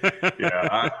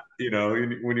Yeah,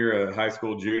 when you're a high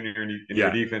school junior and you're a Yeah,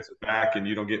 defensive back and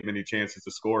you don't get many chances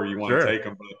to score, you want to sure. take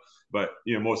them. But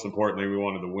most importantly, we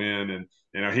wanted to win.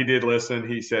 And he did listen.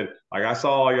 He said, like, I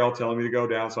saw all y'all telling me to go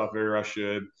down, so I figured I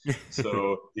should.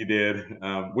 So he did.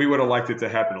 We would have liked it to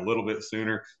happen a little bit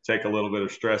sooner, take a little bit of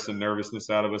stress and nervousness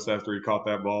out of us after he caught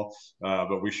that ball.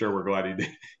 But we sure were glad he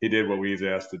did. He did what we was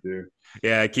asked to do.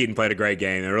 Yeah, Keaton played a great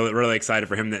game. I'm really, really excited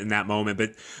for him in that moment.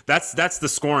 But that's the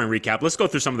scoring recap. Let's go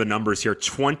through some of the numbers here.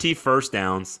 20 first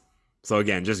downs. So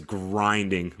again, just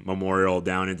grinding Memorial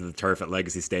down into the turf at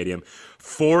Legacy Stadium.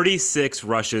 46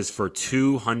 rushes for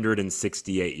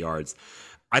 268 yards.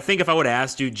 I think if I would have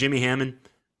asked you, Jimmy Hamon,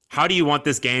 how do you want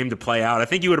this game to play out? I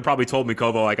think you would have probably told me,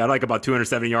 Kovo, like, I'd like about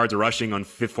 270 yards of rushing on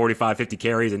 45, 50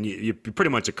 carries, and you pretty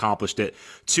much accomplished it.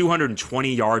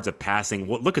 220 yards of passing.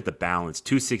 Well, look at the balance.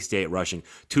 268 rushing,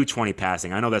 220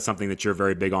 passing. I know that's something that you're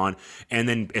very big on. And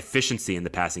then efficiency in the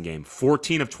passing game.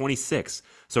 14 of 26.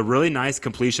 So really nice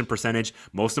completion percentage.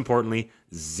 Most importantly,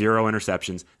 0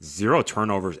 interceptions, 0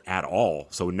 turnovers at all.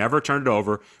 So never turned it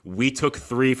over. We took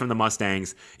 3 from the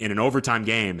Mustangs in an overtime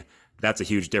game. That's a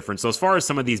huge difference. So as far as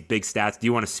some of these big stats, do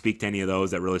you want to speak to any of those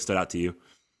that really stood out to you?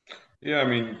 Yeah, I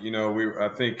mean, I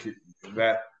think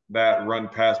that that run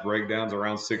pass breakdowns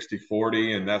around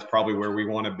 60-40, and that's probably where we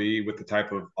want to be with the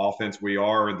type of offense we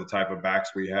are and the type of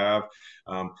backs we have.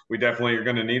 We definitely are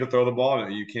going to need to throw the ball.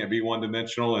 You can't be one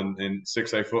dimensional in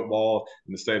 6A football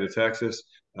in the state of Texas.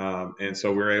 And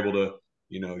so we're able to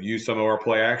use some of our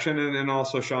play action, and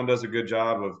also Sean does a good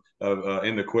job of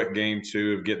in the quick game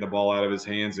too, of getting the ball out of his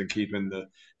hands and keeping the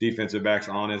defensive backs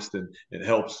honest, and it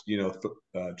helps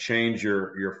change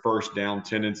your first down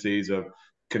tendencies of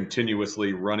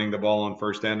continuously running the ball on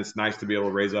first down. It's nice to be able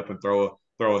to raise up and throw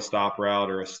a stop route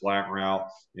or a slant route,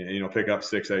 pick up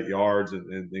 6-8 yards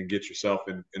and get yourself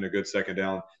in a good second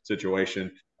down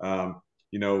situation.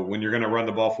 When you're going to run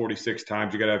the ball 46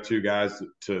 times, you got to have 2 guys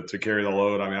to carry the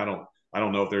load. I mean, I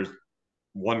don't know if there's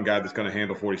one guy that's going to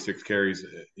handle 46 carries,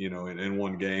 in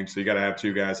one game. So you got to have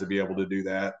 2 guys to be able to do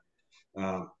that.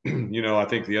 I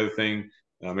think the other thing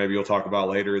maybe you'll talk about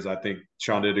later is I think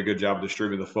Sean did a good job of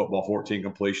distributing the football, 14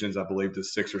 completions, I believe, to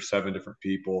 6 or 7 different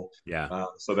people. Yeah.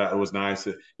 So that was nice.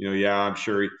 I'm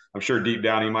sure deep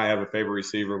down he might have a favorite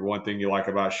receiver. But one thing you like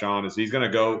about Sean is he's going to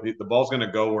go. The ball's going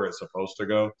to go where it's supposed to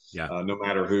go, Yeah. no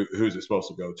matter who's it supposed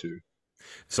to go to.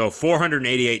 So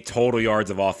 488 total yards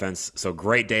of offense. So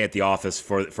great day at the office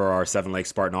for our Seven Lakes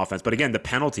Spartan offense. But again, the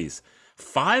penalties,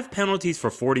 5 penalties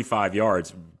for 45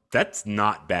 yards. That's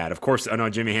not bad. Of course, I know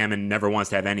Jimmy Hamon never wants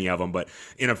to have any of them, but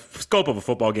in a scope of a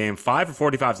football game, 5 for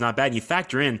 45 is not bad. And you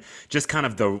factor in just kind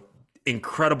of the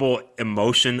incredible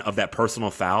emotion of that personal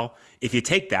foul. If you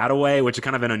take that away, which is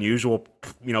kind of an unusual,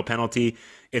 penalty,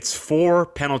 it's 4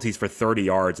 penalties for 30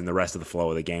 yards in the rest of the flow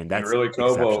of the game. That's really,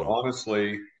 Kobo, exceptional.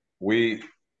 honestly,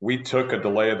 we took a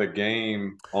delay of the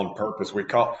game on purpose. We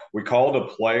called a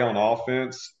play on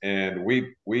offense, and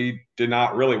we did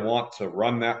not really want to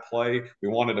run that play. We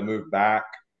wanted to move back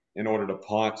in order to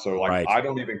punt. So Right. I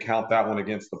don't even count that one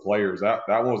against the players. That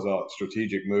was a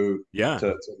strategic move Yeah.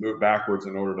 to move backwards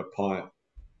in order to punt.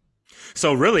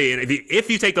 So really, if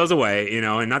you take those away,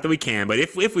 and not that we can, but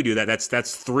if we do that,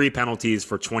 that's 3 penalties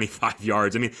for 25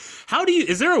 yards. I mean,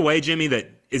 is there a way, Jimmy,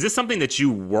 is this something that you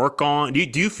work on?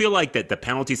 Do you feel like that the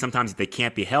penalties sometimes they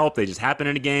can't be helped, they just happen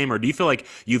in a game, or do you feel like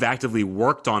you've actively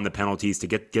worked on the penalties to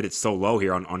get it so low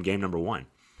here on game number 1?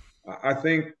 I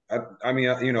think I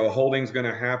mean holding's going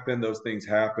to happen. Those things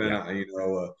happen. Yeah.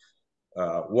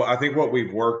 I think what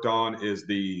we've worked on is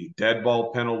the dead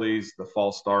ball penalties, the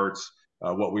false starts.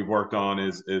 What we've worked on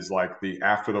is like the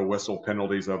after the whistle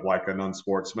penalties of like an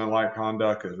unsportsmanlike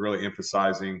conduct, is really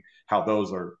emphasizing how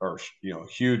those are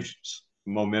huge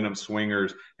momentum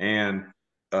swingers and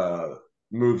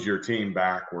moves your team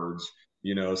backwards.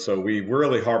 So we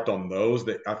really harped on those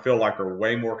that I feel like are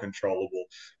way more controllable.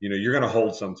 You're going to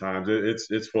hold sometimes.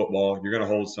 It's football. You're going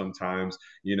to hold sometimes.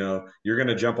 You're going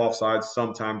to jump off sides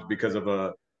sometimes because of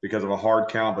a hard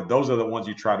count, but those are the ones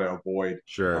you try to avoid.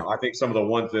 Sure. I think some of the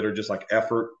ones that are just like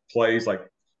effort plays, like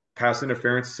pass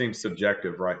interference, seems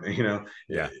subjective, right?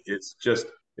 Yeah. It's just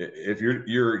if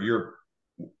you're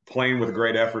playing with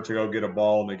great effort to go get a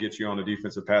ball and they get you on a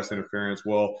defensive pass interference,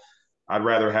 well, I'd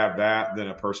rather have that than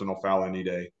a personal foul any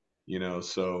day.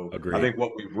 So Agreed. I think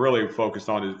what we've really focused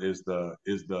on is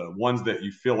the ones that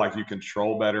you feel like you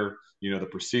control better. The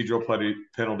procedural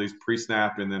penalties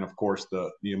pre-snap, and then of course the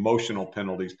emotional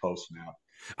penalties post-snap.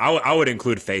 I would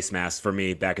include face masks for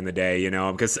me back in the day,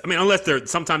 because I mean, unless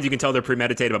sometimes you can tell they're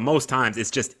premeditated, but most times it's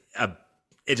just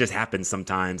it just happens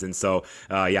sometimes. And so,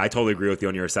 yeah, I totally agree with you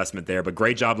on your assessment there. But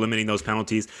great job limiting those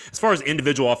penalties. As far as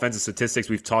individual offensive statistics,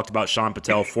 we've talked about Sean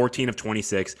Patel, 14 of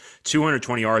 26,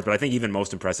 220 yards. But I think even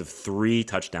most impressive, 3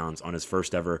 touchdowns on his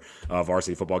first ever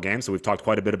varsity football game. So we've talked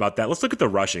quite a bit about that. Let's look at the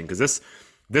rushing, because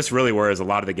this really whereas a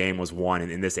lot of the game was won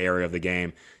in this area of the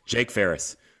game. Jake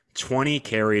Ferris, 20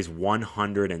 carries,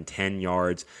 110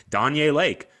 yards. Danye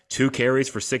Lake, 2 carries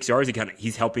for 6 yards.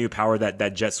 He's helping you power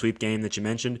that jet sweep game that you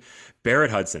mentioned.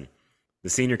 Barrett Hudson, the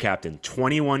senior captain,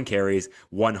 21 carries,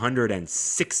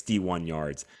 161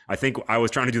 yards. I think I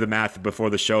was trying to do the math before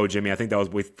the show, Jimmy. I think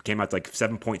we came out to like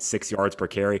 7.6 yards per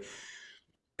carry.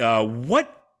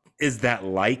 What is that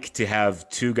like to have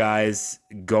 2 guys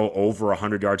go over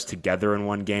 100 yards together in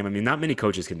one game? I mean, not many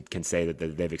coaches can say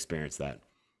that they've experienced that.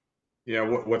 Yeah,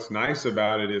 what's nice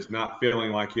about it is not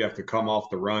feeling like you have to come off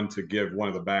the run to give one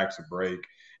of the backs a break.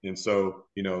 And so,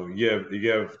 you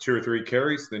have 2 or 3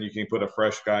 carries, then you can put a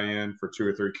fresh guy in for 2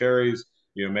 or 3 carries,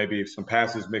 maybe some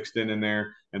passes mixed in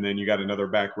there, and then you got another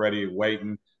back ready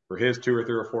waiting for his 2 or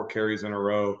 3 or 4 carries in a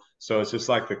row. So it's just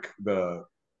like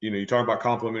you talk about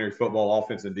complementary football,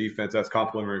 offense and defense, that's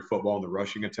complementary football in the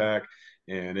rushing attack.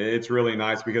 And it's really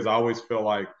nice because I always feel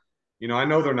like, I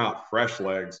know they're not fresh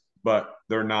legs, but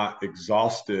they're not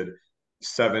exhausted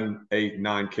 7, 8,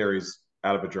 9 carries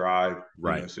out of a drive.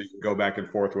 Right. So you can go back and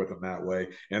forth with them that way.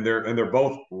 And they're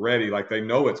both ready. Like they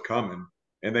know it's coming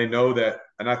and they know that.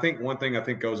 And I think one thing I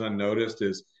think goes unnoticed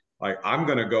is like, I'm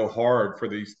going to go hard for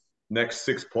these next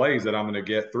 6 plays that I'm going to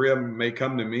get. 3 of them may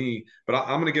come to me, but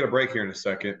I'm going to get a break here in a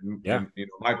second. Yeah. And,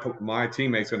 my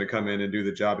teammate's going to come in and do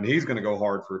the job, and he's going to go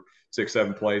hard for 6,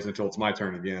 7 plays until it's my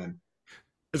turn again.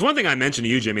 There's one thing I mentioned to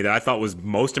you, Jimmy, that I thought was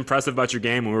most impressive about your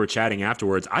game when we were chatting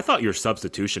afterwards. I thought your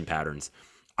substitution patterns.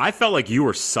 I felt like you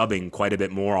were subbing quite a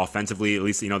bit more offensively, at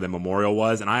least, than Memorial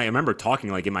was. And I remember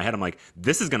talking like in my head, I'm like,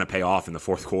 this is going to pay off in the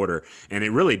fourth quarter. And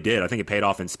it really did. I think it paid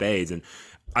off in spades. And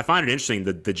I find it interesting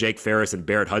that the Jake Ferris and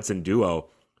Barrett Hudson duo,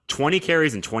 20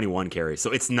 carries and 21 carries.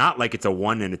 So it's not like it's a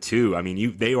 1 and a 2. I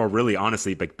mean, they are really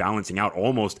honestly like balancing out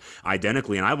almost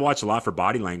identically. And I've watched a lot for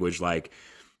body language, like,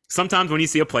 sometimes when you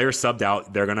see a player subbed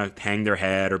out, they're going to hang their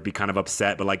head or be kind of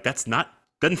upset. But like,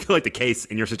 doesn't feel like the case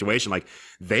in your situation. Like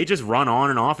they just run on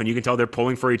and off and you can tell they're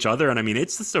pulling for each other. And I mean,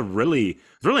 it's just really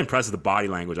impressive, the body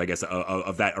language, I guess,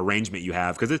 of that arrangement you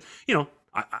have. Because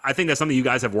I think that's something you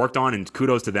guys have worked on, and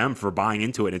kudos to them for buying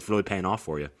into it. And it's really paying off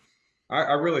for you.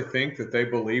 I really think that they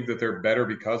believe that they're better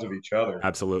because of each other.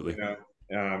 Absolutely.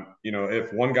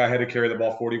 If one guy had to carry the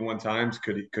ball 41 times,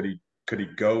 could he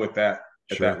go at that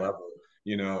level?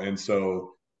 And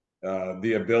so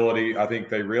the ability, I think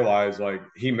they realize like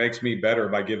he makes me better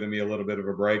by giving me a little bit of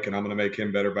a break, and I'm going to make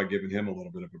him better by giving him a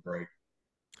little bit of a break.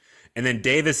 And then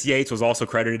Davis Yates was also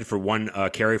credited for 1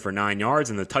 carry for 9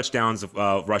 yards, and the touchdowns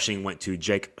rushing went to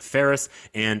Jake Ferris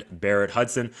and Barrett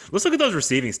Hudson. Let's look at those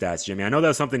receiving stats, Jimmy. I know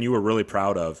that's something you were really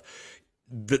proud of.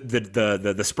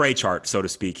 The spray chart, so to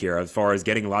speak, here, as far as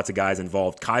getting lots of guys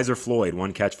involved. Kaiser Floyd,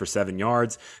 1 catch for 7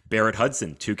 yards. Barrett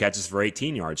Hudson, 2 catches for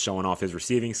 18 yards, showing off his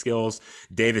receiving skills.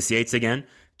 Davis Yates again,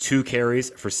 2 carries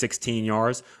for 16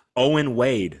 yards. Owen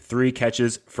Wade, 3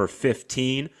 catches for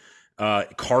 15.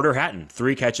 Carter Hatton,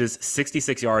 3 catches,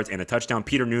 66 yards, and a touchdown.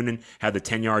 Peter Noonan had the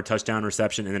 10-yard touchdown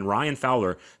reception. And then Ryan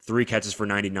Fowler, 3 catches for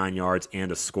 99 yards and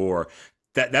a score.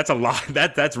 That's a lot.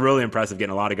 That's really impressive,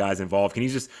 getting a lot of guys involved. Can you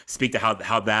just speak to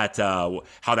how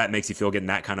that makes you feel, getting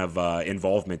that kind of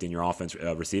involvement in your offense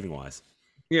receiving wise?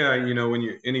 Yeah,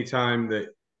 anytime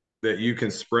that you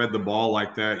can spread the ball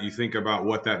like that, you think about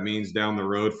what that means down the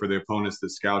road for the opponents that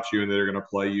scout you and that are going to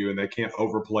play you, and they can't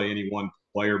overplay any one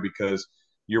player because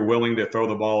you're willing to throw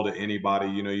the ball to anybody.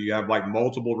 You have like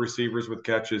multiple receivers with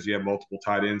catches, you have multiple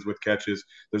tight ends with catches.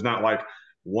 There's not like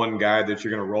one guy that you're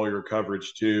going to roll your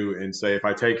coverage to and say, if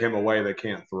I take him away, they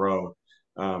can't throw.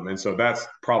 And so that's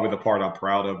probably the part I'm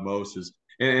proud of most is,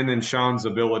 and then Sean's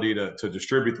ability to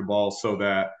distribute the ball so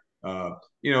that, as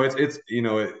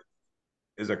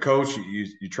a coach,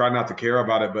 you try not to care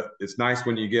about it, but it's nice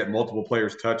when you get multiple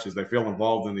players touches, they feel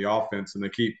involved in the offense and they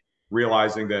keep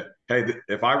realizing that, hey,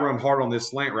 if I run hard on this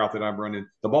slant route that I'm running,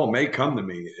 the ball may come to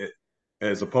me,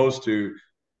 as opposed to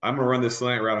I'm going to run this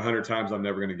slant route 100 times, I'm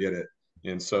never going to get it.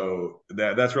 And so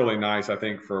that's really nice, I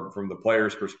think, from the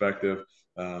player's perspective.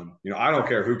 I don't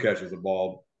care who catches the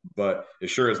ball, but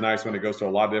it sure is nice when it goes to a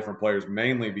lot of different players,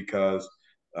 mainly because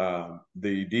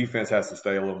the defense has to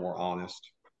stay a little more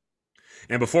honest.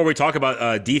 And before we talk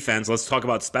about defense, let's talk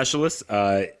about specialists.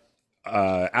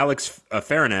 Alex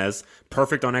Farinez,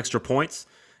 perfect on extra points.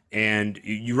 And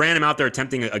you ran him out there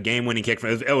attempting a game-winning kick.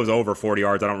 It was over 40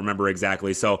 yards. I don't remember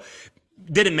exactly. So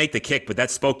didn't make the kick, but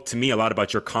that spoke to me a lot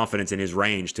about your confidence in his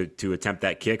range to attempt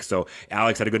that kick. So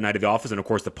Alex had a good night at the office, and of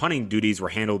course the punting duties were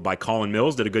handled by Colin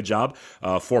Mills. Did a good job,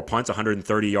 4 punts,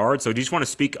 130 yards. So do you just want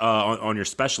to speak on your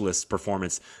specialist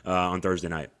performance on Thursday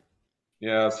night?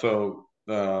 Yeah, so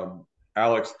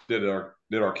Alex did our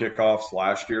kickoffs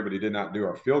last year, but he did not do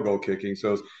our field goal kicking.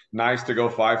 So it's nice to go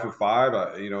 5 for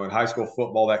 5. In high school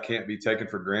football, that can't be taken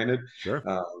for granted. Sure.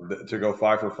 To go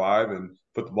 5 for 5 and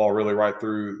put the ball really right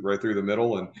through the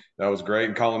middle, and that was great.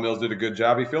 And Colin Mills did a good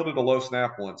job. He fielded a low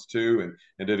snap once too,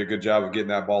 and did a good job of getting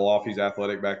that ball off. He's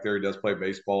athletic back there. He does play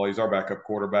baseball. He's our backup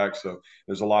quarterback, so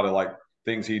there's a lot of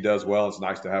things he does well. It's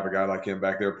nice to have a guy like him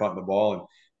back there punting the ball,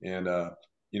 and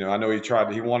I know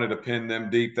he wanted to pin them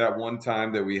deep that one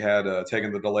time that we had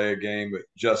taken the delay of game, but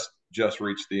just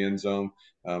reached the end zone.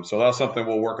 So that's something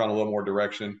we'll work on, a little more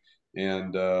direction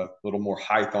and a little more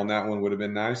height on that one would have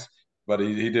been nice. But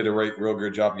he did a real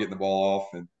good job getting the ball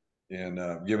off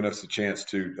and giving us a chance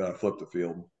to flip the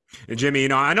field. And Jimmy,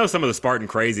 I know some of the Spartan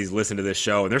crazies listen to this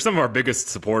show, and they're some of our biggest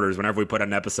supporters. Whenever we put out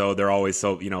an episode, they're always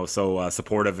so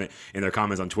supportive in their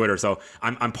comments on Twitter. So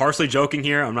I'm partially joking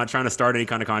here. I'm not trying to start any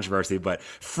kind of controversy, but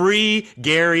free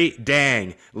Gary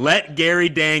Dang. Let Gary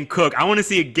Dang cook. I want to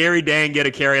see a Gary Dang get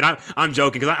a carry. And I'm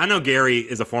joking because I know Gary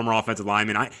is a former offensive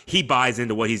lineman. He buys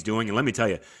into what he's doing, and let me tell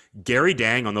you, Gary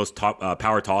Dang on those top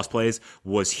power toss plays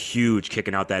was huge,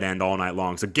 kicking out that end all night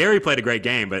long. So Gary played a great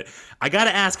game, but I got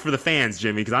to ask for the fans,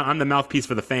 Jimmy, because I'm the mouthpiece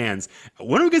for the fans.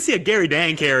 When are we going to see a Gary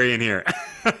Dang carry in here?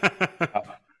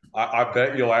 I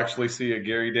bet you'll actually see a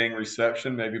Gary Dang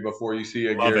reception maybe before you see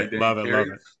a Love Gary it, Dang love it, carry.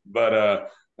 love it.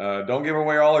 But don't give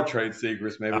away all our trade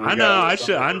secrets. Maybe I know, I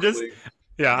should.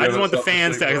 Yeah, I just want the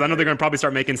fans to, because I know they're going to probably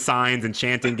start making signs and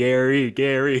chanting Gary,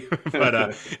 Gary.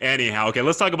 But anyhow, okay,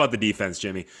 let's talk about the defense,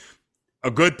 Jimmy.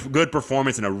 A good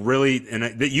performance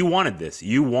that you wanted this.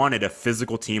 You wanted a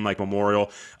physical team like Memorial,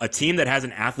 a team that has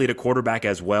an athlete at quarterback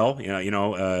as well.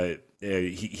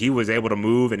 He was able to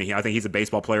move, and I think he's a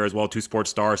baseball player as well, two-sport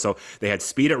star. So they had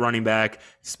speed at running back,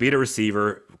 speed at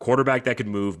receiver, quarterback that could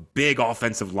move, big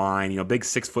offensive line, big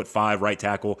 6'5" right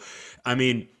tackle. I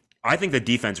mean, I think the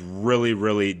defense really,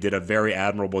 really did a very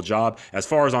admirable job. As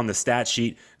far as on the stat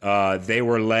sheet, they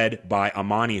were led by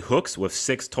Amani Hooks with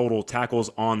 6 total tackles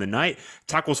on the night.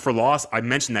 Tackles for loss, I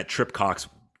mentioned that Trip Cox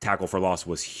tackle for loss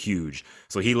was huge.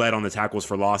 So he led on the tackles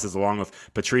for losses along with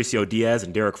Patricio Diaz,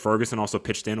 and Derek Ferguson also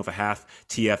pitched in with a half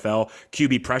TFL.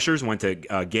 QB pressures went to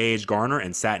Gage Garner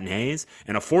and Satin Hayes,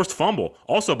 and a forced fumble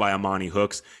also by Amani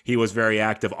Hooks. He was very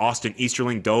active. Austin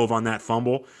Easterling dove on that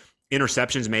fumble.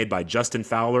 Interceptions made by Justin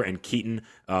Fowler and Keaton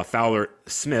Fowler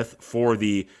Smith for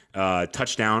the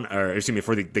touchdown,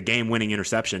 for the game-winning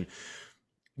interception.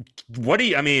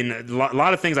 A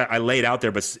lot of things I laid out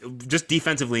there, but just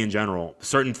defensively in general,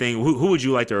 certain thing. What would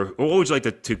you like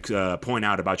to point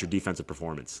out about your defensive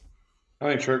performance? I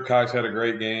think Trip Cox had a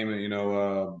great game.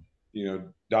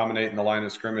 Dominating the line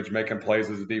of scrimmage, making plays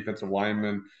as a defensive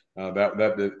lineman.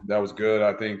 That was good.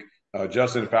 I think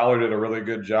Justin Fowler did a really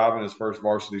good job in his first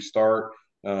varsity start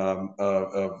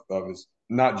of his,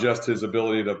 not just his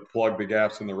ability to plug the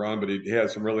gaps in the run, but he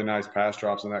had some really nice pass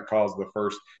drops, and that caused the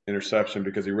first interception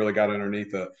because he really got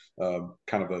underneath a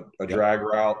kind of a drag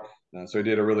route. So he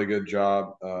did a really good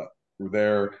job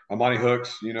there. Amani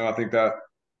Hooks, I think that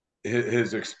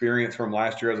his experience from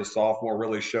last year as a sophomore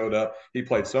really showed up. He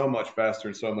played so much faster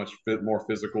and so much more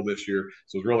physical this year.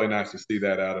 So it was really nice to see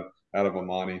that out of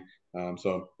Amani.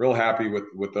 So real happy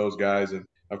with those guys. And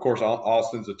of course,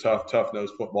 Austin's a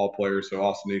tough-nosed football player. So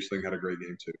Austin Eastling had a great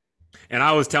game too. And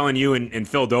I was telling you and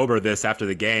Phil Dober this after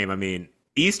the game. I mean,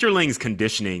 Easterling's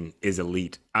conditioning is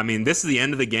elite. I mean, this is the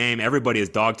end of the game. Everybody is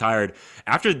dog tired.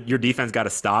 After your defense got a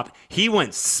stop, he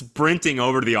went sprinting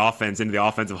over to the offense, into the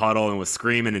offensive huddle, and was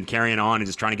screaming and carrying on and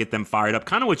just trying to get them fired up.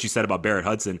 Kind of what you said about Barrett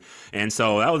Hudson. And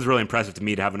so that was really impressive to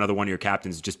me to have another one of your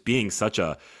captains just being such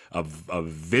a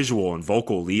visual and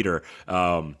vocal leader.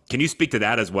 Can you speak to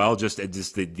that as well? Just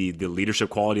the leadership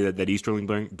quality that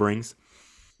Easterling brings?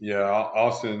 Yeah,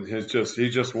 Austin he's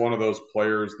just one of those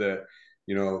players that,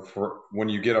 for when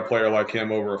you get a player like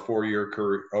him over a 4-year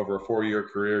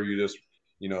career, you just,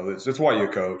 it's why you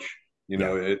coach.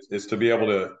 It's to be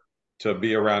able to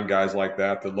be around guys like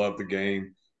that love the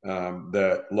game,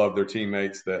 that love their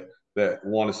teammates, that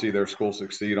want to see their school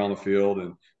succeed on the field,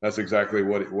 and that's exactly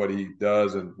what he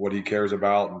does and what he cares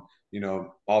about. And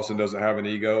Austin doesn't have an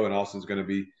ego, and Austin's going to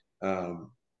be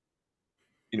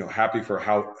happy for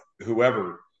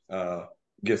whoever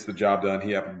gets the job done.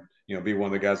 He happened be one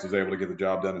of the guys who's able to get the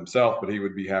job done himself, but he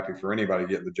would be happy for anybody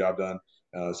getting the job done.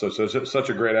 So such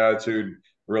a great attitude.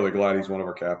 Really glad he's one of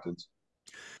our captains.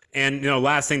 And,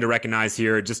 last thing to recognize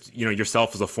here, just,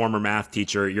 yourself as a former math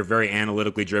teacher, you're very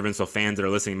analytically driven. So fans that are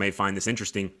listening may find this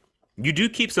interesting. You do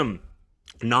keep some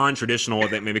non-traditional,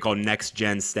 that maybe called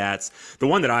next-gen stats. The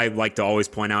one that I like to always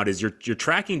point out is you're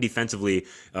tracking defensively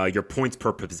your points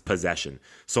per possession.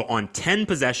 So on 10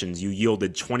 possessions, you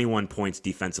yielded 21 points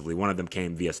defensively. One of them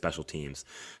came via special teams.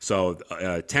 So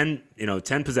 10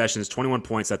 possessions, 21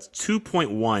 points. That's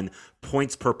 2.1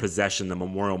 points per possession the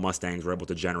Memorial Mustangs were able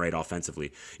to generate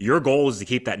offensively. Your goal is to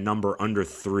keep that number under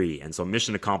 3, and so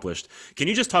mission accomplished. Can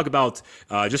you just talk about,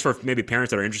 just for maybe parents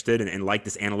that are interested and like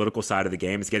this analytical side of the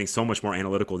game, it's getting so much more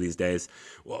analytical these days.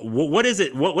 What is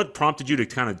it? What prompted you to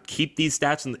kind of keep these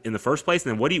stats in the first place,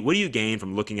 and then what do you gain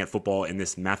from looking at football in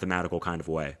this mathematical kind of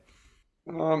way?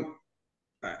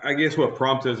 I guess what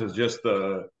prompted us is just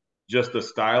the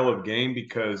style of game,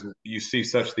 because you see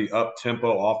such the up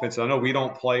tempo offense. I know we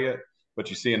don't play it, but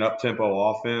you see an up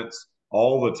tempo offense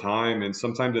all the time, and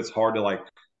sometimes it's hard to like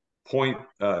point.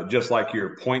 Just like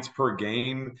your points per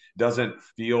game doesn't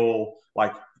feel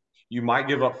like you might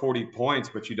give up 40 points,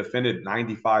 but you defended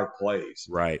 95 plays.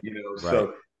 Right. Right.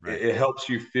 So Right. it helps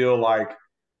you feel like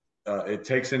it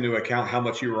takes into account how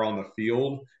much you were on the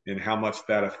field and how much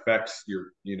that affects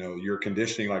your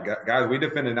conditioning. Like, guys, we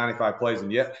defended 95 plays,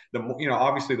 and yet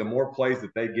obviously the more plays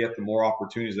that they get, the more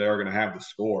opportunities they are going to have to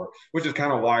score, which is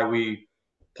kind of why we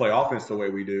play offense the way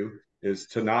we do, is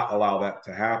to not allow that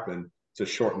to happen, to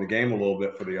shorten the game a little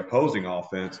bit for the opposing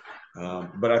offense.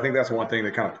 But I think that's one thing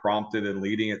that kind of prompted and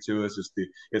leading it to us is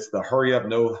it's the hurry up,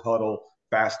 no huddle,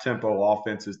 fast tempo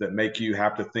offenses that make you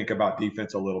have to think about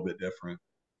defense a little bit different.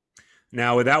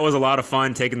 Now, that was a lot of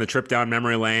fun taking the trip down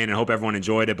memory lane, and I hope everyone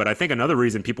enjoyed it. But I think another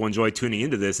reason people enjoy tuning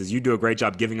into this is you do a great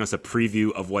job giving us a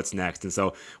preview of what's next. And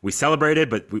so we celebrated,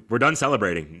 but we're done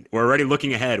celebrating. We're already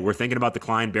looking ahead. We're thinking about the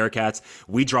Klein Bearkats.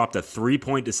 We dropped a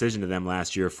 3-point decision to them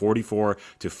last year,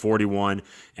 44-41.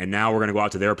 And now we're going to go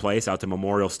out to their place, out to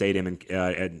Memorial Stadium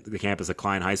at the campus of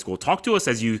Klein High School. Talk to us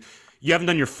as you haven't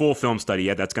done your full film study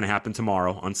yet. That's going to happen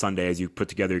tomorrow on Sunday as you put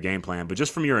together your game plan. But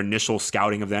just from your initial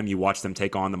scouting of them, you watched them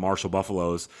take on the Marshall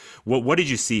Buffaloes. What did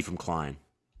you see from Klein?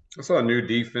 I saw a new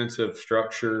defensive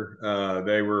structure.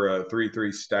 They were a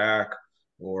 3-3 stack,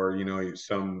 or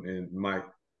some might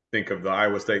think of the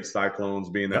Iowa State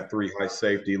Cyclones being that 3 high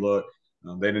safety look.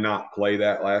 They did not play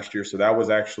that last year, so that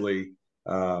was actually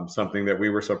something that we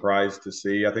were surprised to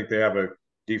see. I think they have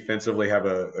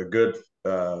a good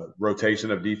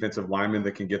rotation of defensive linemen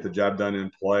that can get the job done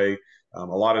in play. A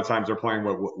lot of times they're playing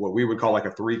what we would call like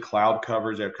a 3 cloud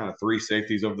coverage. They have kind of 3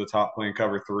 safeties over the top playing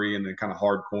cover 3, and then kind of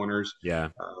hard corners. Yeah.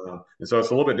 And so it's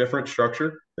a little bit different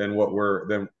structure than what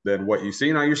what you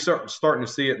see now. You're starting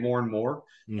to see it more and more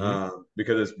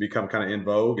because it's become kind of in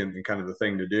vogue and kind of the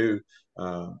thing to do.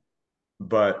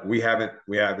 But we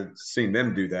haven't seen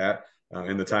them do that.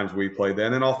 In the times we played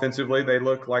then. And offensively, they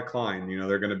look like Klein.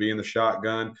 They're going to be in the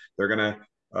shotgun. They're going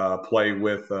to play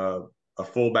with a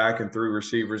fullback and 3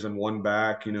 receivers and 1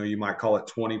 back. You might call it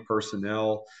 20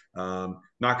 personnel.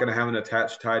 Not going to have an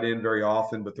attached tight end very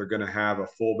often, but they're going to have a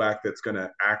fullback that's going to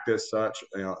act as such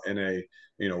in a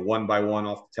 1-by-1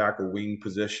 off the tackle wing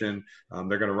position.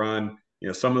 They're going to run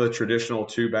some of the traditional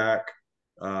 2-back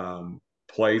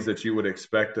plays that you would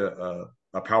expect a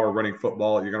power running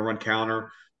football. You're going to run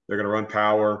counter. They're going to run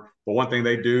power. But one thing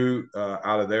they do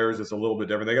out of theirs is a little bit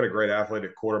different. They got a great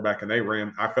athletic quarterback, and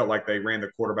I felt like they ran the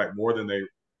quarterback more than they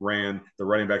ran the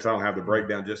running backs. I don't have the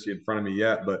breakdown just in front of me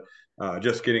yet, but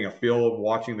just getting a feel of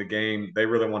watching the game, they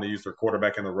really want to use their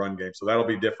quarterback in the run game. So that'll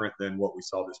be different than what we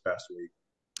saw this past week.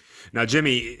 Now,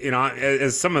 Jimmy,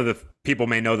 as some of the people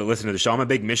may know that listen to the show, I'm a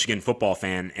big Michigan football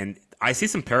fan, and I see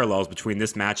some parallels between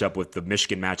this matchup with the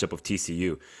Michigan matchup of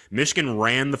TCU. Michigan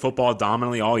ran the football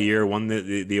dominantly all year, won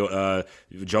the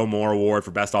Joe Moore Award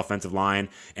for Best Offensive Line,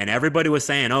 and everybody was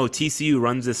saying, oh, TCU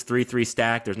runs this 3-3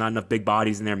 stack. There's not enough big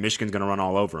bodies in there. Michigan's going to run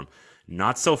all over them.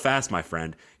 Not so fast, my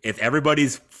friend. If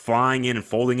everybody's flying in and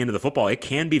folding into the football, it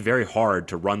can be very hard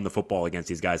to run the football against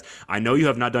these guys. I know you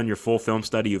have not done your full film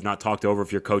study. You've not talked over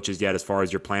with your coaches yet as far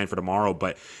as your plan for tomorrow,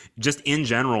 but just in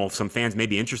general, some fans may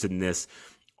be interested in this.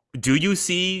 Do you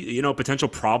see, potential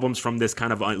problems from this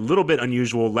kind of a little bit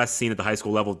unusual, less seen at the high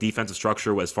school level defensive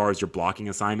structure as far as your blocking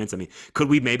assignments? I mean, could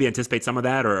we maybe anticipate some of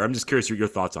that, or I'm just curious your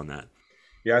thoughts on that?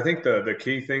 Yeah, I think the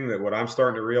key thing that what I'm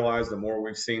starting to realize the more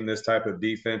we've seen this type of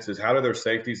defense is how do their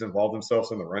safeties involve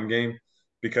themselves in the run game?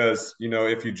 Because,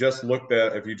 if you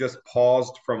just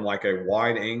paused from like a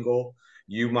wide angle,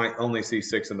 you might only see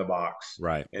 6 in the box.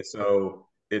 Right. And so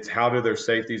it's how do their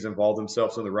safeties involve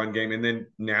themselves in the run game? And then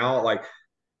now, like,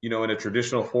 in a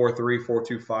traditional 4-3,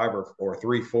 4-2-5, or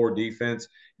 3-4 defense,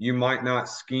 you might not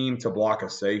scheme to block a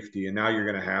safety, and now you're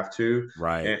going to have to.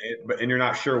 Right. And you're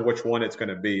not sure which one it's going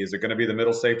to be. Is it going to be the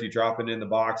middle safety dropping in the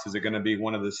box? Is it going to be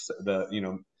one of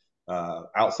the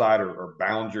outside or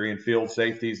boundary and field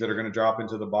safeties that are going to drop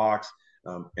into the box?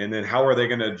 And then how are they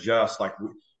going to adjust? Like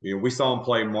we saw them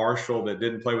play Marshall that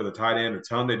didn't play with a tight end a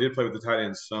ton. They did play with the tight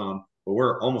end some, but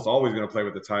we're almost always going to play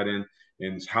with the tight end.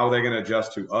 And how are they going to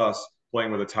adjust to us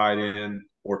playing with a tight end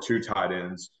or two tight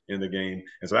ends in the game?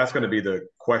 And so that's going to be the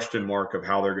question mark of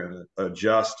how they're going to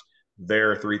adjust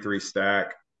their 3-3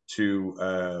 stack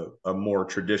to a more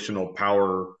traditional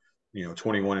power,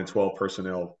 21 and 12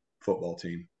 personnel football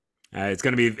team. It's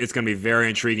gonna be very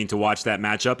intriguing to watch that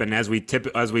matchup. And as we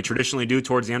traditionally do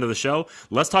towards the end of the show,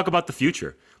 let's talk about the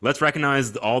future. Let's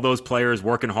recognize all those players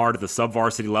working hard at the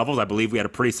sub-varsity levels. I believe we had a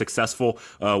pretty successful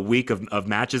week of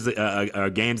matches,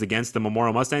 games against the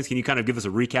Memorial Mustangs. Can you kind of give us a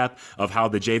recap of how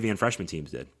the JV and freshman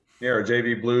teams did? Yeah, our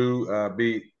JV Blue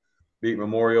beat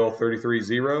Memorial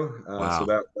 33-0. Wow. So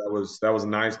that was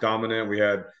nice, dominant. We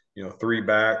had three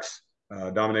backs: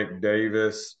 Dominic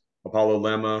Davis, Apollo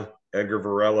Lemma, Edgar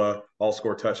Varela, all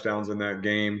score touchdowns in that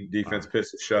game. Defense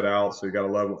pitched a shutout, so you got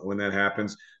to love when that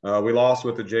happens. We lost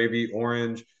with the JV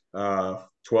Orange,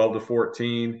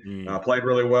 12-14. Played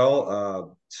really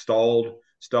well. Stalled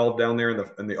down there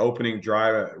in the opening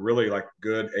drive. Really like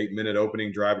good 8-minute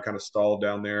opening drive. Kind of stalled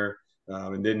down there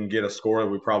and didn't get a score that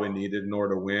we probably needed in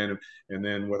order to win. And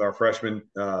then with our freshman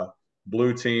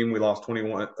blue team, we lost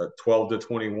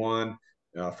 12-21.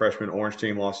 Freshman orange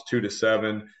team lost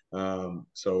 2-7.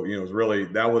 So it was really,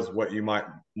 that was what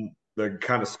the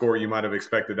kind of score you might have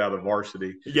expected out of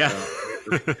varsity. Yeah.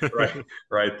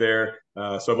 Right there.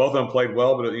 So both of them played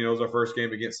well, but it was our first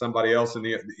game against somebody else. And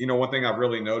one thing I've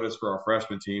really noticed for our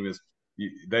freshman team is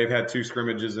they've had 2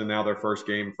 scrimmages and now their first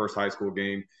high school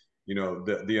game.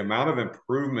 The amount of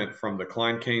improvement from the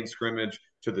Klein Kane scrimmage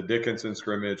to the Dickinson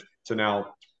scrimmage to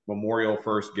now Memorial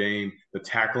first game, the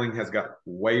tackling has got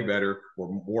way better. We're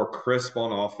more crisp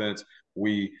on offense.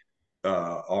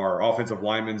 Our offensive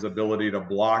linemen's ability to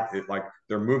block it, like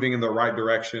they're moving in the right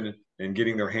direction and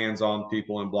getting their hands on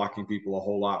people and blocking people a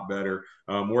whole lot better.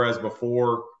 Whereas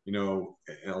before,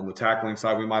 on the tackling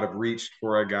side, we might have reached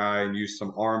for a guy and used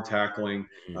some arm tackling.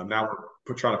 Now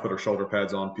we're trying to put our shoulder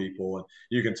pads on people, and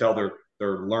you can tell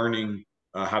they're learning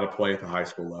how to play at the high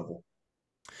school level.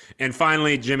 And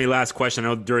finally, Jimmy, last question. I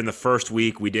know during the first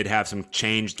week we did have some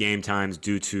changed game times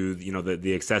due to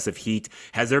the excessive heat.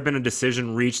 Has there been a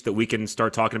decision reached that we can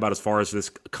start talking about as far as this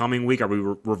coming week? Are we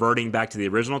reverting back to the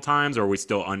original times, or are we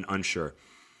still unsure?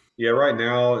 Yeah, right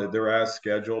now they're as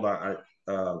scheduled.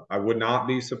 I would not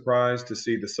be surprised to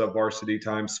see the sub-varsity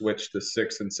time switch to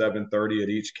 6 and 7:30 at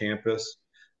each campus.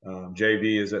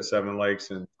 JV is at Seven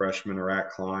Lakes and freshmen are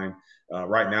at Klein.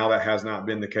 Right now that has not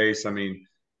been the case. I mean,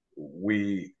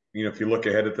 if you look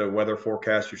ahead at the weather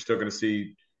forecast, you're still going to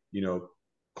see,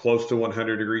 close to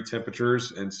 100-degree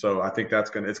temperatures. And so I think it's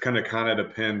going to kind of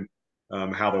depend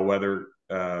how the weather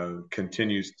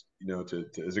continues,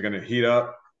 is it going to heat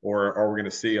up, or are we going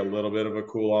to see a little bit of a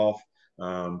cool off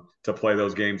to play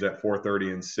those games at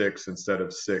 4:30 and 6 instead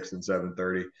of 6 and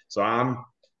 7:30. So I'm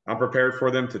prepared for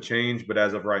them to change, but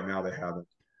as of right now, they haven't.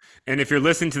 And if you're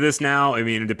listening to this now, I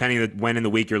mean, depending on when in the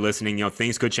week you're listening,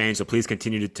 things could change. So please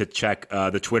continue to check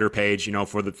the Twitter page,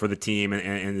 for the team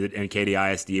and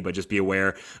KDISD. But just be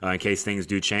aware in case things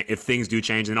do change. If things do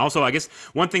change, and also I guess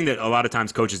one thing that a lot of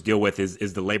times coaches deal with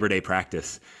is the Labor Day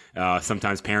practice.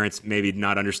 Sometimes parents maybe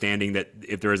not understanding that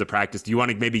if there is a practice. Do you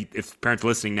want to maybe, if parents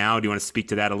listening now, do you want to speak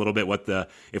to that a little bit?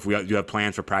 If we do have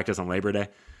plans for practice on Labor Day?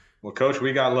 Well, Coach,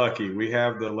 we got lucky. We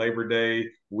have the Labor Day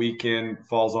weekend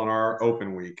falls on our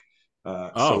open week.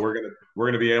 So we're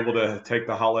gonna be able to take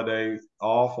the holiday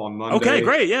off on Monday. Okay,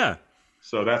 great, yeah.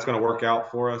 So that's going to work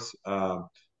out for us.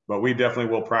 But we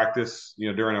definitely will practice,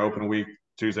 during an open week,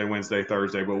 Tuesday, Wednesday,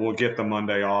 Thursday. But we'll get the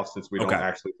Monday off since we don't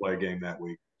actually play a game that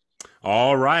week.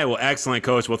 All right. Well, excellent,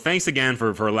 Coach. Well, thanks again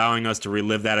for allowing us to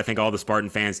relive that. I think all the Spartan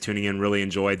fans tuning in really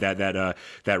enjoyed that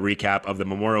recap of the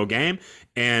Memorial game.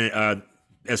 And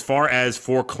as far as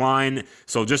for Klein,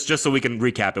 so just so we can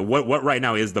recap it, what right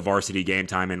now is the varsity game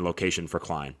time and location for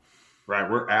Klein? Right,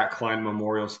 we're at Klein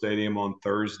Memorial Stadium on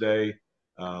Thursday.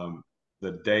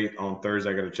 The date on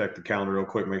Thursday, I got to check the calendar real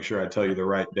quick, make sure I tell you the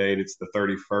right date. It's the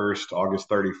 31st, August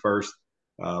 31st.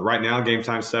 Right now, game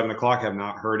time 7 o'clock. Have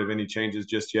not heard of any changes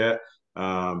just yet.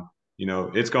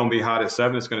 It's going to be hot at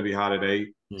 7. It's going to be hot at 8.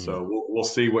 Mm-hmm. So we'll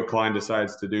see what Klein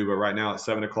decides to do. But right now, at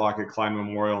 7 o'clock at Klein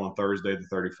Memorial on Thursday, the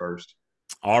 31st.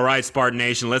 All right, Spartan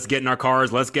Nation, let's get in our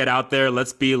cars. Let's get out there.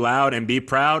 Let's be loud and be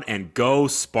proud, and go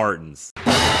Spartans.